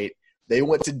State, they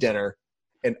went to dinner.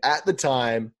 And at the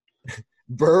time,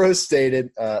 Burrow stated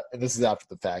and this is after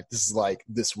the fact. This is like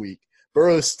this week.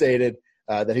 Burrow stated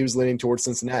that he was leaning towards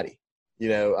Cincinnati.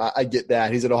 I get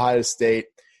that. He's at Ohio State.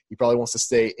 He probably wants to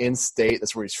stay in state.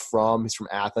 That's where he's from. He's from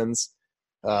Athens.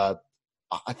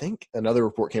 I think another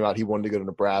report came out he wanted to go to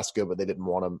Nebraska, but they didn't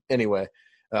want him. Anyway,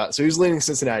 so he was leaning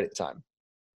Cincinnati at the time.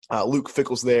 Luke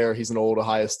Fickell's there. He's an old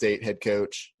Ohio State head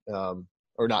coach.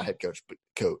 Or not head coach, but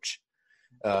coach.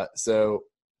 And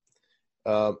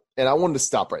I wanted to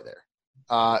stop right there.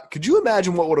 Could you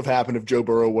imagine what would have happened if Joe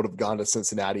Burrow would have gone to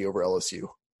Cincinnati over LSU?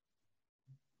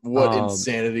 What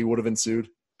insanity would have ensued?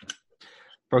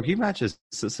 Bro, can you imagine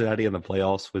Cincinnati in the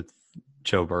playoffs with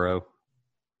Joe Burrow?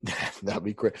 That'd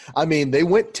be great. They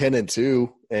went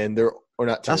 10-2, and they're or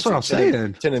not. 10 That's what I'm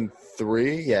saying.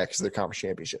 10-3, yeah, because they're conference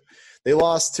championship. They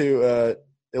lost to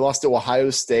Ohio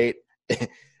State,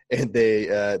 and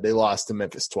they lost to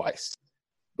Memphis twice.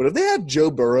 But if they had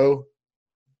Joe Burrow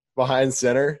behind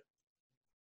center,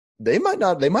 they might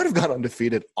not. They might have gone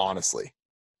undefeated. Honestly,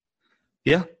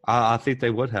 yeah, I think they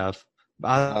would have.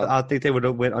 I think they would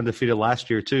have went undefeated last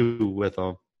year too with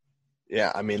them.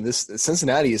 Yeah, this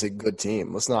Cincinnati is a good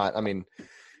team. Let's not.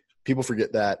 People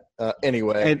forget that.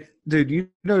 Anyway, and dude,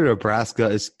 Nebraska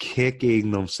is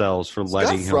kicking themselves for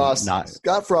letting him not.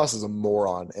 Scott Frost is a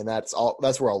moron, and that's all.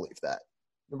 That's where I'll leave that.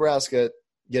 Nebraska,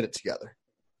 get it together.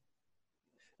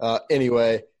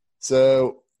 Anyway,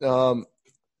 so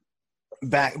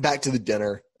back to the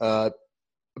dinner.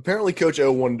 Apparently, Coach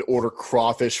O wanted to order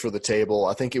crawfish for the table.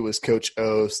 I think it was Coach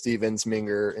O, Steve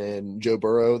Ensminger, and Joe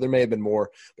Burrow. There may have been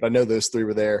more, but I know those three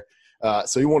were there.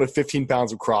 So he wanted 15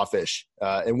 pounds of crawfish.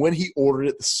 And when he ordered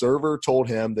it, the server told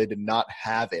him they did not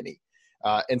have any.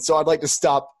 And so I'd like to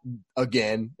stop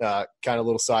again, kind of a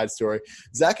little side story.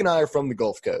 Zach and I are from the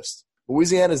Gulf Coast.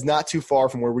 Louisiana is not too far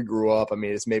from where we grew up.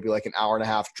 It's maybe like an hour and a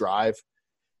half drive.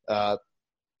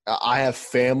 I have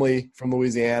family from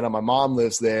Louisiana. My mom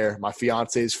lives there. My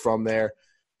fiance is from there.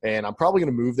 And I'm probably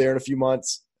going to move there in a few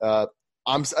months. I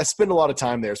spend a lot of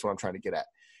time there is what I'm trying to get at.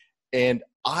 And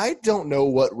I don't know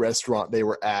what restaurant they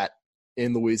were at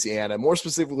in Louisiana, more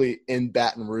specifically in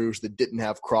Baton Rouge, that didn't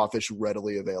have crawfish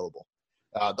readily available.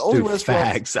 The only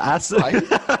restaurants, right?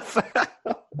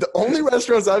 The only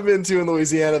restaurants I've been to in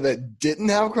Louisiana that didn't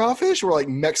have crawfish were like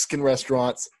Mexican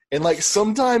restaurants, and like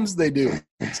sometimes they do.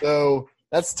 So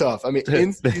that's tough.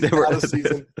 In season, out of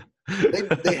season,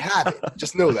 they have it.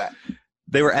 Just know that.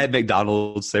 They were at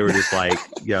McDonald's. They were just like,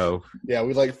 yo. Yeah,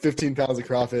 we like 15 pounds of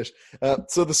crawfish.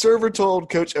 So the server told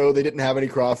Coach O they didn't have any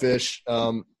crawfish.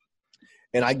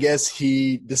 And I guess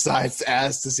he decides to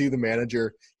ask to see the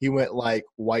manager. He went like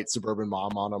white suburban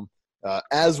mom on him,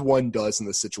 as one does in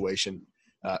this situation.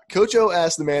 Coach O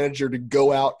asked the manager to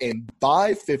go out and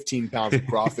buy 15 pounds of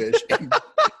crawfish and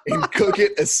cook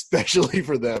it especially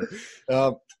for them.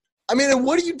 I mean, and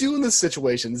what do you do in this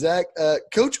situation, Zach?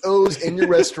 Coach O's in your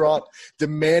restaurant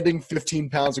demanding 15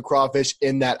 pounds of crawfish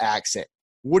in that accent.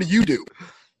 What do you do?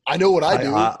 I know what I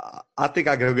do. I think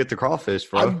I go get the crawfish,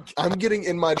 bro. I'm getting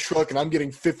in my truck and I'm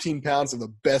getting 15 pounds of the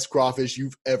best crawfish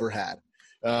you've ever had.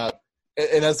 And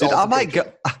that's Dude, all.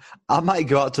 I might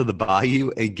go out to the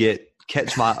bayou and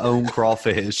catch my own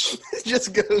crawfish.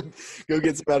 Just go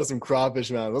get some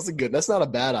crawfish, man. That's not a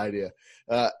bad idea.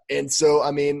 And so,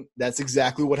 I mean, that's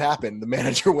exactly what happened. The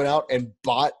manager went out and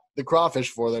bought the crawfish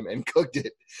for them and cooked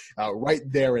it right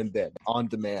there and then on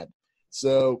demand.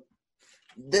 So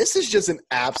this is just an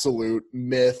absolute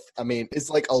myth. I mean, it's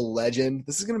like a legend.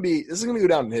 This is gonna go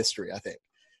down in history, I think.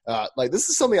 Like, this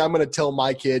is something I'm gonna tell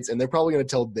my kids, and they're probably gonna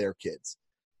tell their kids.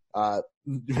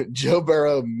 Joe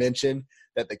Burrow mentioned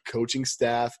that the coaching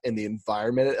staff and the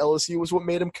environment at LSU was what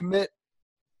made him commit,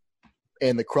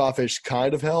 and the crawfish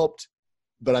kind of helped.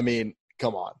 But, I mean,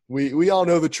 come on. We all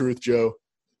know the truth, Joe.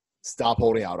 Stop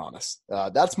holding out on us.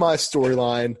 That's my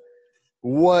storyline.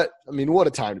 What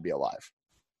a time to be alive.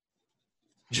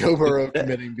 Joe Burrow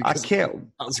committing because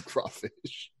of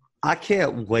crawfish. I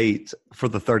can't wait for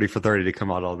the 30 for 30 to come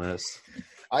out on this.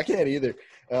 I can't either.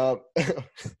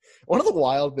 One of the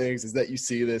wild things is that you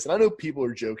see this, and I know people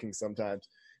are joking sometimes,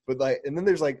 but and then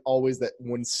there's always that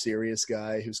one serious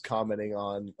guy who's commenting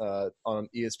on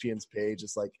ESPN's page.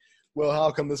 It's like, well,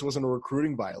 how come this wasn't a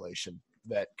recruiting violation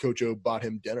that Coach O bought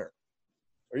him dinner?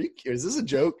 Is this a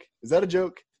joke? Is that a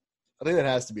joke? I think that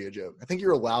has to be a joke. I think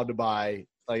you're allowed to buy,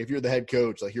 if you're the head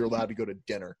coach, you're allowed to go to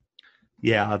dinner.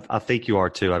 Yeah, I think you are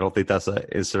too. I don't think that's an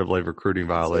NCAA recruiting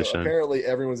violation. So apparently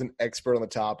everyone's an expert on the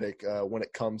topic when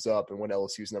it comes up and when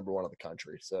LSU's number one in the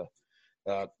country. So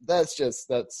I'll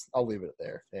leave it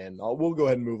there. And we'll go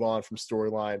ahead and move on from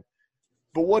storyline.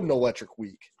 But what an electric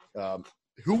week.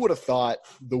 Who would have thought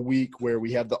the week where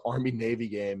we have the Army-Navy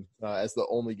game as the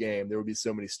only game, there would be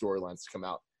so many storylines to come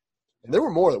out. And there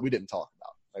were more that we didn't talk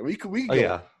about. We could go.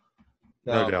 Yeah,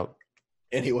 no doubt.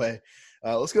 Anyway,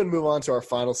 let's go ahead and move on to our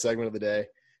final segment of the day.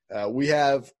 We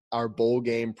have our bowl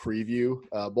game preview.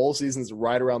 Bowl season's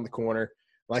right around the corner.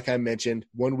 Like I mentioned,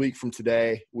 1 week from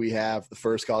today, we have the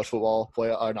first college football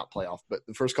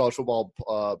the first college football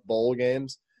bowl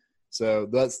games. So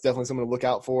that's definitely something to look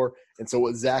out for. And so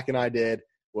what Zach and I did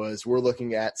was we're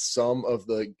looking at some of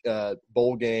the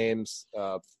bowl games.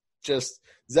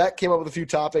 Zach came up with a few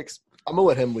topics. I'm going to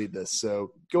let him lead this.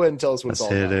 So go ahead and tell us what it's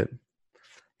all about.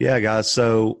 Yeah, guys.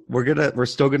 So we're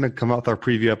still gonna come out with our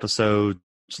preview episodes,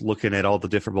 looking at all the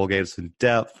different bowl games in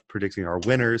depth, predicting our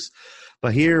winners.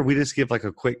 But here we just give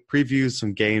a quick preview,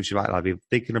 some games you might not be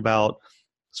thinking about.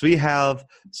 So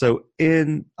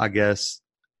in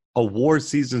award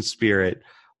season spirit,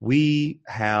 we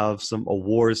have some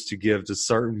awards to give to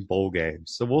certain bowl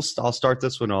games. So I'll start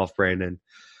this one off, Brandon.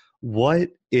 What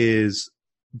is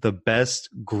the best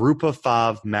group of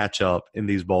 5 matchup in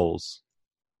these bowls?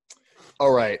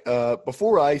 All right.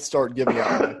 Before I start giving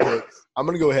out my picks, I'm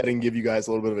going to go ahead and give you guys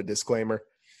a little bit of a disclaimer.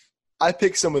 I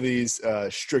picked some of these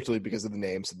strictly because of the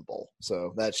names of the bowl.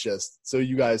 So that's just so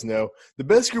you guys know. The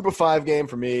best group of 5 game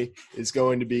for me is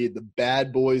going to be the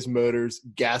Bad Boys Motors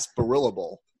Gasparilla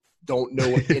Bowl. Don't know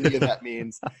what any of that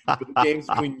means. But the games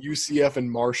between UCF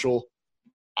and Marshall,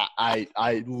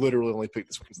 I literally only picked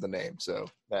this because of the name. So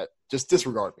that just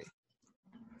disregard me.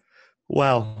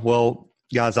 Wow. Well,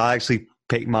 guys, I actually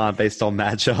pick mine based on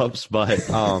matchups, but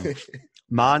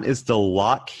mine is the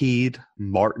Lockheed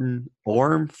Martin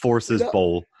Armed Forces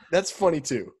Bowl. That's funny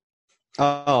too.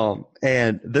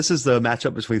 And this is the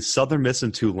matchup between Southern Miss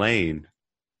and Tulane.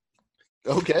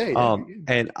 Okay.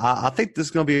 And I think this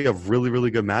is going to be a really,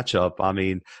 really good matchup. I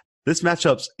mean, this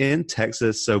matchup's in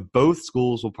Texas, so both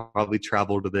schools will probably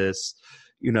travel to this.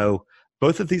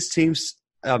 Both of these teams,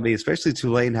 especially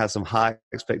Tulane, has some high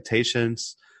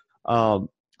expectations.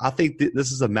 I think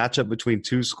this is a matchup between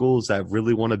two schools that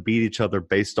really want to beat each other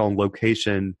based on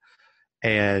location.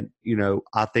 And,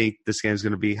 I think this game is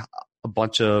going to be a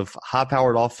bunch of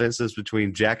high-powered offenses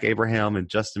between Jack Abraham and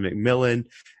Justin McMillan.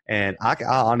 And I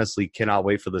honestly cannot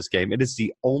wait for this game. It is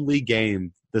the only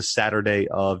game this Saturday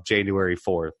of January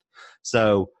 4th.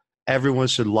 So everyone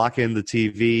should lock in the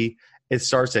TV It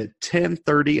starts at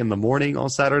 10:30 in the morning on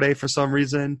Saturday for some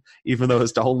reason, even though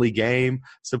it's the only game.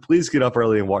 So please get up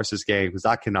early and watch this game because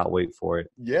I cannot wait for it.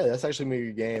 Yeah, that's actually going to be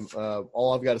a good game.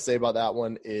 All I've got to say about that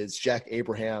one is Jack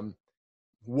Abraham.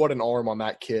 What an arm on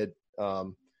that kid.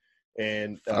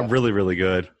 Really, really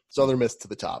good. Southern Miss to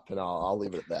the top, and I'll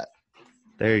leave it at that.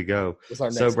 There you go.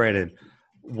 So, Brandon,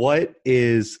 what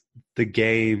is the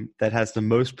game that has the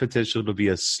most potential to be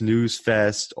a snooze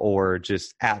fest or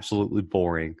just absolutely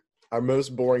boring? Our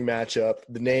most boring matchup.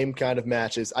 The name kind of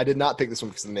matches. I did not pick this one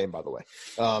because of the name, by the way.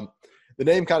 The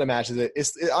name kind of matches it.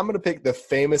 I'm going to pick the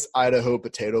famous Idaho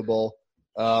Potato Bowl.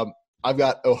 I've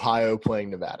got Ohio playing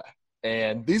Nevada.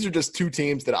 And these are just two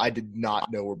teams that I did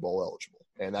not know were bowl eligible.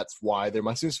 And that's why they're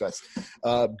my snooze fest.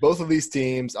 Both of these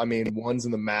teams, I mean, one's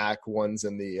in the MAC, one's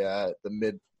in the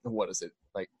mid – what is it?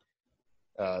 Like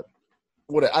I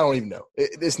don't even know.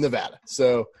 It's Nevada.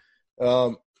 So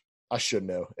I should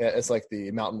know. It's like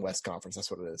the Mountain West Conference.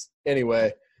 That's what it is.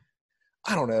 Anyway,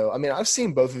 I don't know. I mean, I've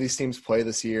seen both of these teams play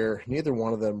this year. Neither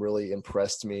one of them really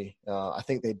impressed me. I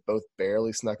think they both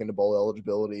barely snuck into bowl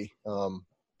eligibility.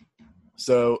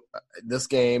 So this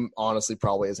game, honestly,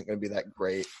 probably isn't going to be that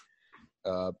great.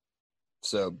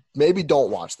 So maybe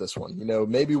don't watch this one.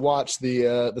 Maybe watch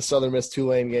the Southern Miss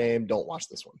Tulane game. Don't watch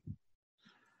this one.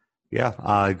 Yeah,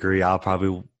 I agree. I'll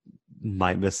probably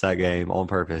might miss that game on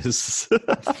purpose.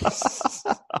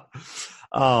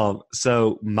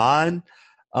 So mine,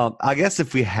 I guess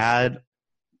if we had,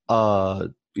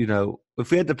 if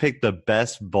we had to pick the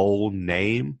best bowl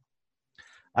name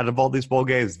out of all these bowl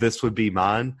games, this would be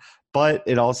mine. But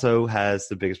it also has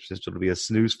the biggest potential to be a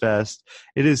snooze fest.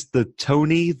 It is the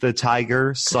Tony the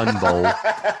Tiger Sun Bowl.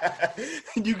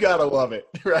 You gotta love it,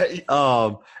 right?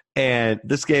 And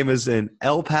this game is in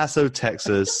El Paso,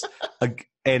 Texas,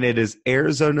 and it is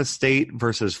Arizona State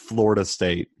versus Florida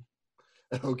State.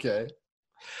 Okay.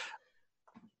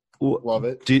 Love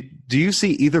it. Do you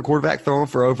see either quarterback throwing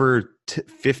for over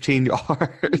 15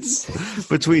 yards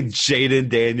between Jaden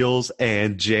Daniels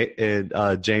and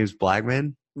James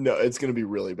Blackman? No, it's going to be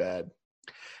really bad.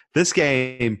 This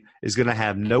game is going to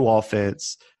have no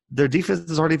offense. Their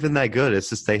defenses aren't even that good. It's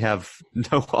just they have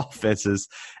no offenses.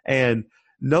 And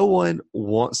no one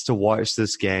wants to watch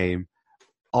this game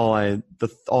on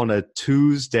a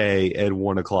Tuesday at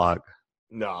 1:00.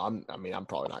 No, I'm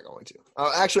probably not going to.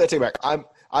 Actually, I take it back.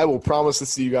 I will promise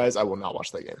this to you guys. I will not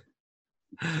watch that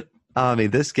game. I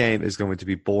mean, this game is going to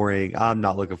be boring. I'm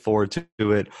not looking forward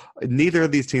to it. Neither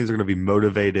of these teams are going to be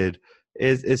motivated.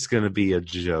 It's going to be a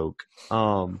joke.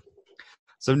 So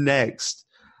next,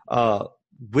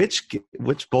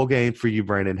 which bowl game for you,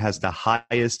 Brandon, has the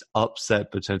highest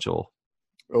upset potential?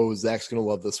 Oh, Zach's going to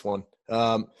love this one.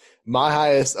 My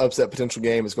highest upset potential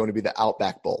game is going to be the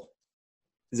Outback Bowl.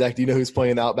 Zach, do you know who's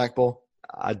playing the Outback Bowl?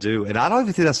 I do, and I don't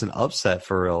even think that's an upset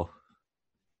for real.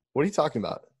 What are you talking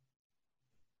about?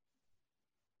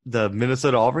 The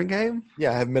Minnesota-Auburn game?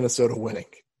 Yeah, I have Minnesota winning.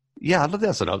 Yeah, I don't think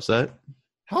that's an upset.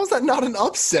 How is that not an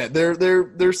upset? They're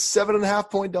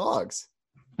 7.5-point dogs.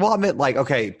 Well, I meant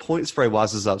point spread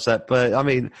wise is upset, but I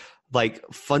mean,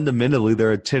 fundamentally,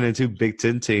 they're a 10-2 Big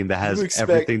Ten team that has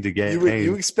everything to gain.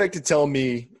 You expect to tell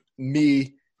me,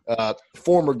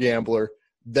 former gambler,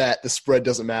 that the spread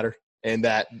doesn't matter and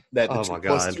that the plus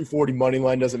 240 money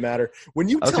line doesn't matter. When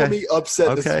you tell me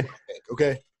upset, this is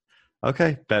okay.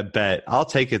 Okay, bet. I'll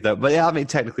take it though. But yeah, I mean,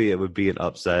 technically, it would be an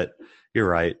upset. You're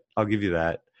right. I'll give you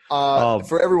that.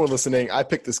 For everyone listening, I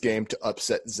picked this game to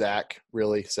upset Zach,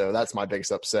 really. So that's my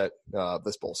biggest upset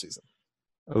this bowl season.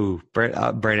 Oh,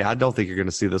 Brandon, I don't think you're going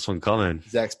to see this one coming.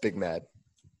 Zach's big mad.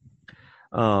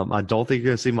 I don't think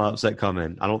you're going to see my upset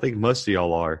coming. I don't think most of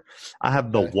y'all are. I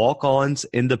have the Walk-Ons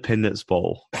Independence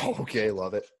Bowl. Oh, okay,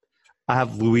 love it. I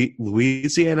have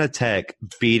Louisiana Tech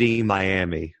beating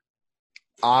Miami.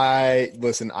 I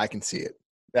can see it.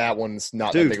 That one's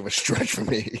not that big of a stretch for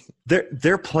me.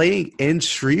 They're playing in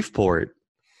Shreveport.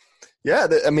 Yeah,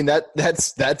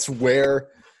 that's where.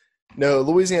 No,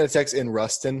 Louisiana Tech's in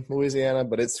Ruston, Louisiana,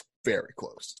 but it's very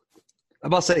close. I'm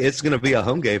about to say it's going to be a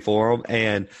home game for them,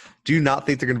 and do you not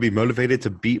think they're going to be motivated to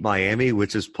beat Miami,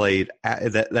 which is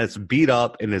that's beat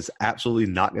up and is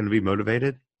absolutely not going to be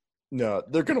motivated? No,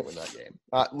 they're going to win that game.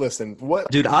 Listen,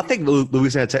 what, dude? I think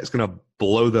Louisiana Tech's going to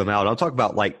blow them out. I'm talking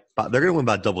about they're going to win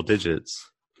by double digits.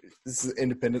 This is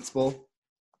Independence Bowl.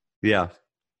 Yeah.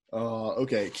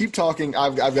 Okay, keep talking.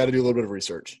 I've got to do a little bit of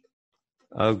research.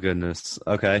 Oh, goodness.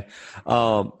 Okay.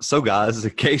 So, guys,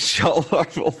 in case y'all are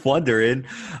wondering,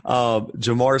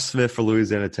 Jamar Smith for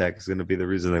Louisiana Tech is going to be the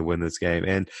reason they win this game.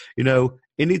 And,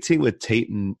 any team with Tate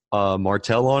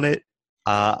Martell on it,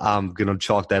 I'm going to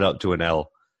chalk that up to an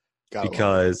L.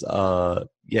 because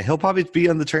he'll probably be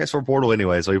on the transfer portal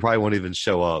anyway, so he probably won't even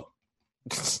show up.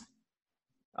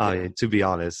 To be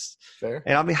honest. Fair.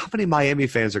 And I mean, how many Miami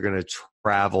fans are going to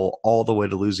travel all the way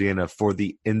to Louisiana for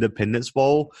the Independence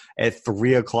Bowl at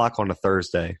 3:00 on a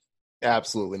Thursday?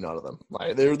 Absolutely none of them.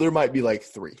 Like, there might be like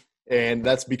 3, and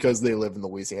that's because they live in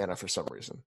Louisiana for some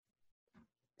reason.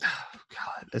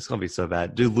 God, it's going to be so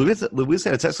bad, dude.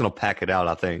 Louisiana Tech's going to pack it out,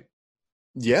 I think.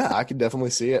 Yeah, I could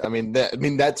definitely see it. I mean,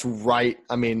 that's right.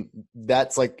 I mean,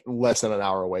 that's like less than an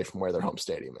hour away from where their home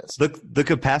stadium is. The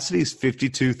capacity is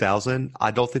 52,000.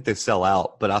 I don't think they sell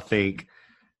out, but I think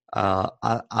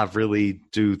I really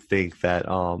do think that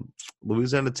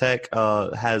Louisiana Tech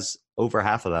has over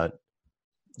half of that.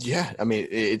 Yeah, I mean,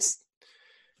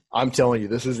 I'm telling you,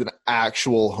 this is an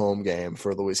actual home game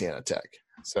for Louisiana Tech.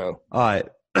 So, all right.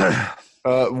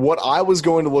 What I was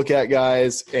going to look at,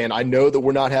 guys, and I know that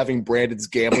we're not having Brandon's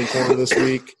gambling corner this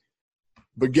week,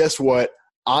 but guess what?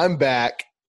 I'm back.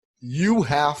 You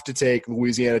have to take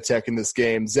Louisiana Tech in this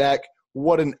game. Zach,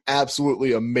 what an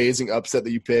absolutely amazing upset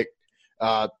that you picked.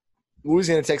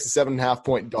 Louisiana Tech's a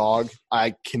 7.5-point dog.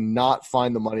 I cannot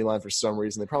find the money line for some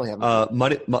reason. They probably haven't.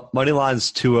 Money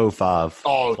line's 205.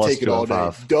 Oh, take it all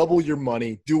day. Double your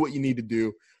money. Do what you need to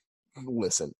do.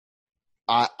 Listen.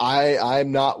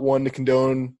 I'm not one to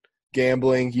condone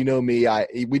gambling. You know me.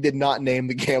 We did not name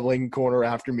the gambling corner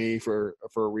after me for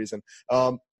a reason.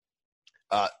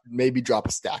 Maybe drop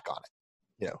a stack on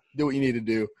it. Do what you need to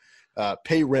do.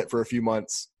 Pay rent for a few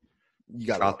months. You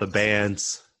got to drop the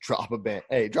bands. Drop a band.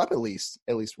 Hey, drop at least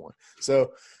one.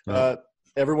 So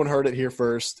everyone heard it here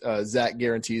first. Zach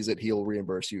guarantees that he'll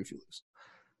reimburse you if you lose.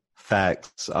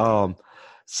 Facts.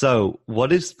 So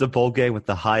what is the bowl game with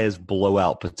the highest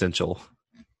blowout potential?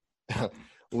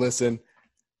 Listen,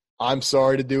 I'm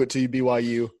sorry to do it to you,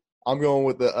 BYU. I'm going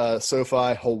with the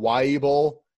SoFi Hawaii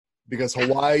Bowl because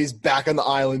Hawaii's back on the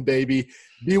island, baby.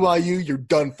 BYU, you're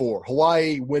done for.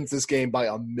 Hawaii wins this game by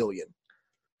 1,000,000.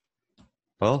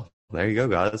 Well, there you go,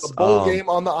 guys. A bowl game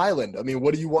on the island. I mean,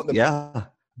 what do you want? Yeah.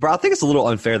 Bro, I think it's a little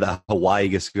unfair that Hawaii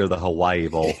gets to go to the Hawaii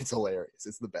Bowl. It's hilarious.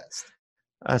 It's the best.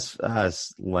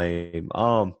 That's lame.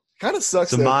 Kind of sucks,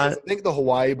 though, I think the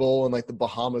Hawaii Bowl and, like, the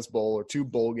Bahamas Bowl are 2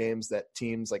 bowl games that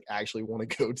teams, like, actually want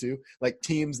to go to. Like,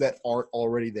 teams that aren't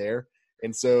already there.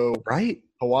 And so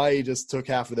Hawaii just took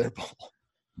half of their bowl.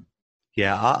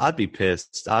 Yeah, I'd be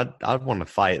pissed. I'd want to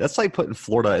fight. That's like putting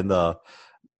Florida in the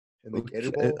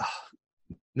Gator Bowl?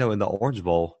 No, in the Orange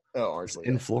Bowl. Oh, Orange Bowl.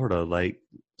 In Florida. Like,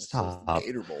 stop.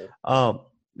 Gator Bowl.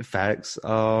 Facts.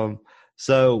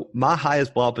 So my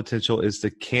highest blowout potential is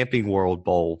the Camping World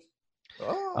Bowl.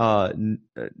 Oh.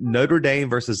 Notre Dame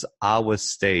versus Iowa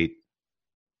State.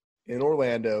 In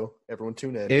Orlando. Everyone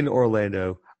tune in. In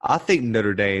Orlando. I think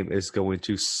Notre Dame is going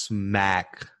to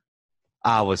smack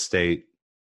Iowa State.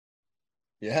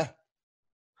 Yeah.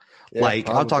 Like,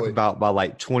 probably. I'm talking about by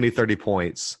like 20, 30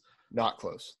 points. Not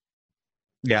close.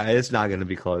 Yeah, it's not going to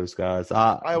be close, guys.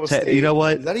 Iowa State, you know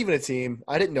what? Is that even a team?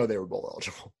 I didn't know they were bowl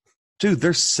eligible. Dude,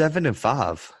 they're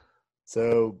 7-5.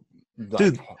 So,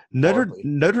 dude,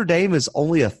 Notre Dame is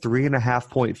only a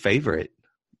 3.5-point favorite.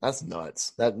 That's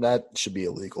nuts. That should be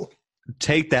illegal.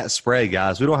 Take that spread,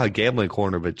 guys. We don't have a gambling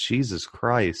corner, but Jesus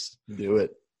Christ, do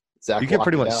it. Zach, you can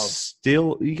pretty much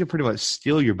steal. You can pretty much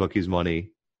steal your bookie's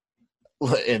money,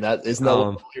 and that is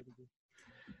not.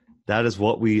 That is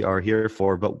what we are here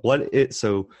for. But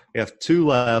so we have 2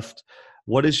 left.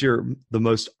 What is the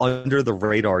most under the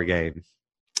radar game?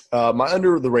 My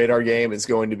under the radar game is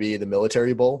going to be the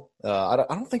Military Bowl. I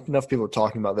don't think enough people are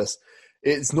talking about this.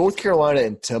 It's North Carolina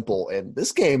and Temple, and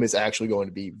this game is actually going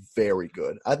to be very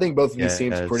good. I think both of these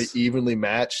teams are pretty evenly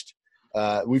matched.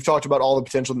 We've talked about all the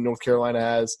potential that North Carolina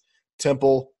has.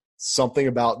 Temple, something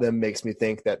about them makes me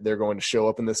think that they're going to show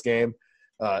up in this game.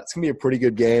 It's going to be a pretty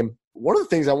good game. One of the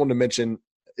things I wanted to mention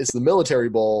is the Military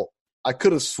Bowl. I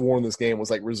could have sworn this game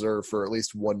was like reserved for at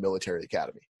least one military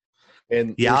academy.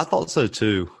 And yeah, I thought so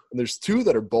too. And there's 2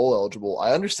 that are bowl eligible.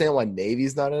 I understand why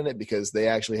Navy's not in it because they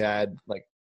actually had like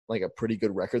a pretty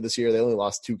good record this year. They only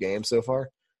lost 2 games so far.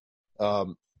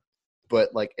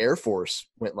 But like Air Force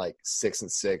went like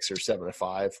 6-6 or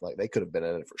 7-5. Like they could have been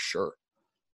in it for sure.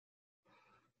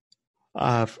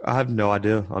 I have no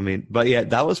idea. I mean, but yeah,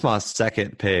 that was my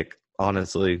second pick.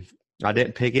 Honestly, I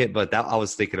didn't pick it, but I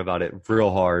was thinking about it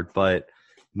real hard. But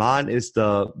mine is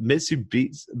the Mitsubishi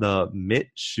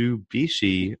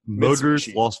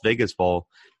Motors Las Vegas Bowl.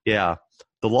 Yeah,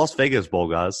 the Las Vegas Bowl,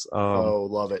 guys.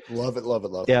 Love it.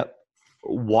 Yeah,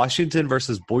 Washington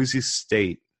versus Boise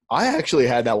State. I actually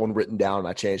had that one written down and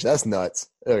I changed. That's nuts.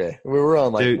 Okay, we're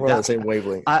on the same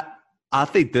wavelength. I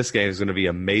think this game is going to be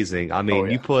amazing. I mean,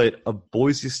 you put a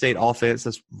Boise State offense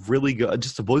that's really good,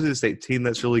 just a Boise State team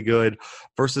that's really good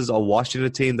versus a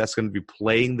Washington team that's going to be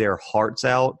playing their hearts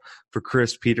out for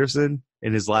Chris Peterson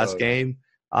in his last game.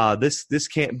 This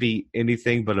can't be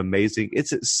anything but amazing.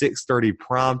 It's at 6:30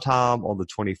 prime time on the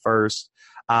 21st.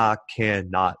 I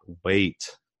cannot wait.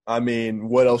 I mean,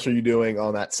 what else are you doing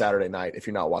on that Saturday night if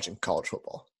you're not watching college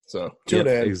football? So tune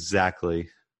in. Exactly.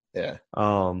 Yeah.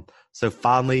 So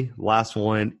finally, last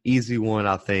one, easy one,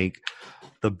 I think.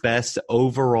 The best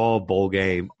overall bowl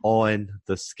game on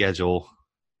the schedule.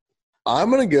 I'm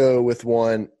going to go with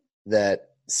one that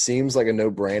seems like a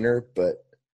no-brainer, but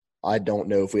I don't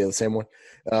know if we have the same one.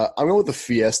 I'm going with the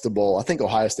Fiesta Bowl. I think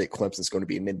Ohio State Clemson is going to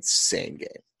be an insane game.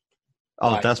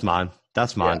 Oh, that's mine.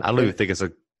 That's mine. Yeah, I don't even think it's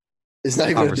not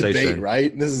even a debate,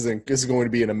 right? This is going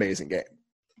to be an amazing game.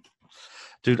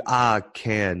 Dude, I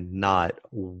cannot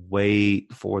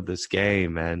wait for this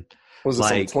game, man. Was it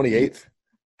on the 28th?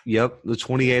 Yep, the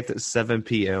 28th at 7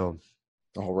 p.m.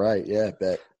 All right, yeah, I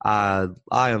bet. I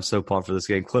am so pumped for this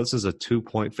game. Clemson's a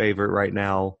 2-point favorite right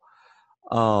now.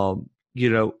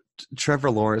 Trevor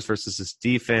Lawrence versus his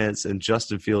defense and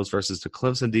Justin Fields versus the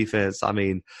Clemson defense. I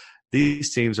mean,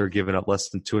 these teams are giving up less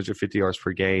than 250 yards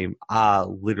per game. I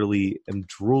literally am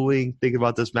drooling thinking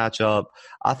about this matchup.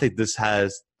 I think this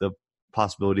has the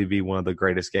possibility to be one of the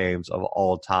greatest games of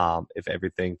all time if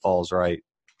everything falls right.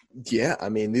 Yeah, I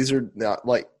mean, these are not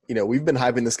we've been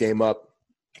hyping this game up.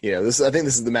 I think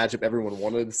this is the matchup everyone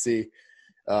wanted to see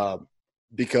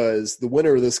because the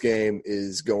winner of this game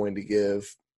is going to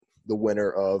give the winner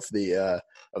of the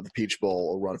Peach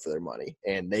Bowl a run for their money,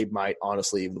 and they might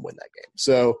honestly even win that game.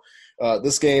 So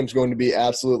this game's going to be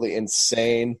absolutely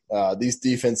insane. These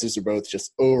defenses are both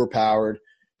just overpowered.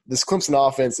 This Clemson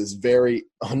offense is very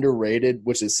underrated,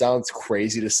 which sounds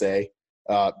crazy to say,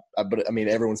 but I mean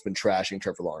everyone's been trashing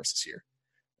Trevor Lawrence this year.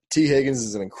 T. Higgins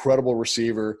is an incredible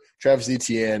receiver. Travis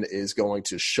Etienne is going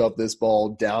to shove this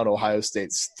ball down Ohio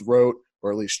State's throat,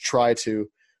 or at least try to.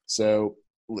 So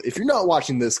if you're not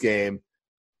watching this game,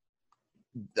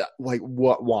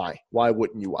 what? Why? Why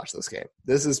wouldn't you watch this game?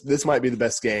 This might be the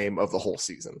best game of the whole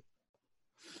season.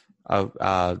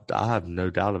 I have no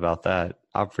doubt about that.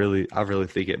 I really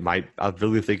think it might. I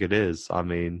really think it is. I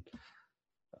mean,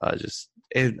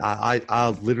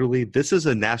 I literally, this is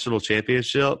a national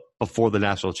championship before the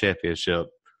national championship.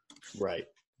 Right.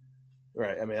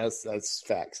 I mean, that's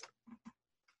facts.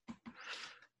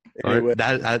 Anyway.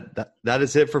 That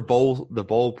is it for the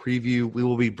bowl preview. We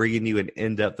will be bringing you an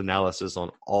in-depth analysis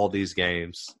on all these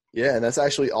games. Yeah, and that's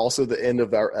actually also the end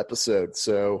of our episode.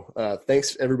 So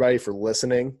thanks, everybody, for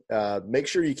listening. Make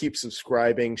sure you keep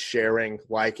subscribing, sharing,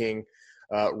 liking,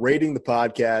 rating the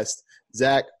podcast.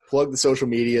 Zach, plug the social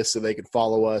media so they can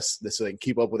follow us, so they can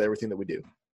keep up with everything that we do.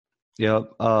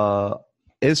 Yep.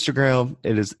 Instagram,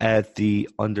 it is at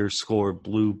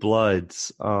 _Blue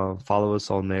Bloods. Follow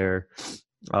us on there.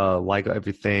 Like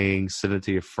everything, send it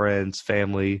to your friends,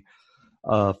 family.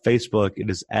 Facebook, it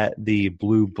is at the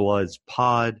Blue Bloods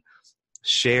Pod.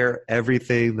 Share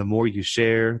everything. The more you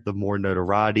share, the more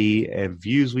notoriety and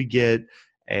views we get,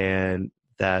 and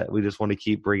that we just want to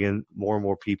keep bringing more and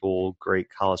more people great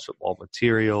college football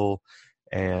material.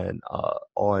 And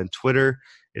on Twitter,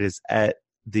 it is at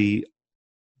the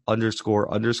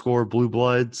 _ Blue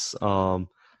Bloods.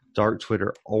 Dark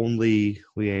Twitter only.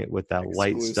 We ain't with that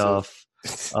light stuff.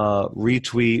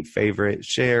 Retweet, favorite,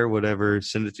 share, whatever.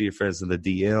 Send it to your friends in the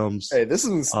DMs. Hey, this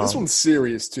one's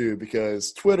serious too,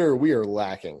 because Twitter, we are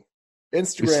lacking.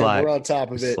 Instagram, we're on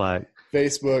top of it. Slack.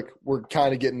 Facebook, we're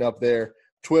kind of getting up there.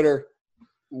 Twitter,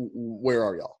 where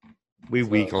are y'all? We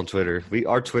weak on Twitter.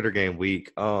 Our Twitter game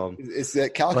weak. It's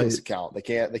that calculus account. They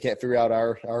can't figure out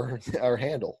our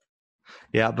handle.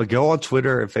 Yeah, but go on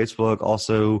Twitter and Facebook.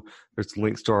 Also, there's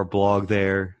links to our blog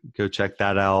there. Go check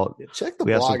that out. Yeah, check the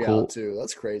blog out too.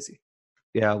 That's crazy.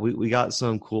 Yeah, we got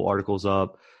some cool articles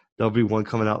up. There'll be one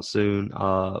coming out soon.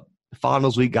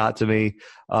 Finals week got to me.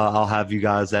 I'll have you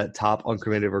guys at Top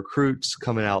Uncommitted Recruits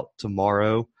coming out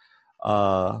tomorrow.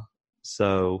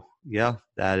 So yeah,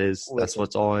 that's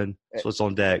what's on. That's what's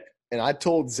on deck. And I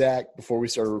told Zach before we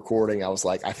started recording, I was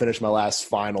like, I finished my last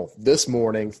final this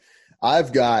morning.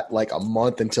 I've got like a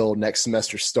month until next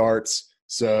semester starts.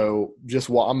 So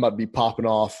I'm about to be popping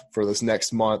off for this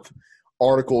next month.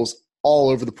 Articles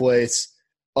all over the place,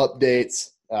 updates,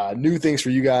 new things for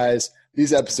you guys.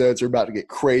 These episodes are about to get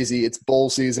crazy. It's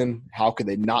bowl season. How could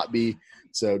they not be?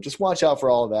 So just watch out for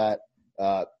all of that.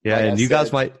 And you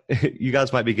guys might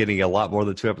be getting a lot more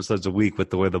than 2 episodes a week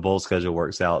with the way the bowl schedule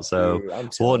works out. So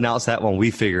we'll announce that when we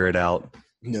figure it out.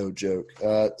 No joke.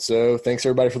 So thanks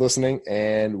everybody for listening,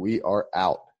 and we are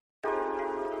out.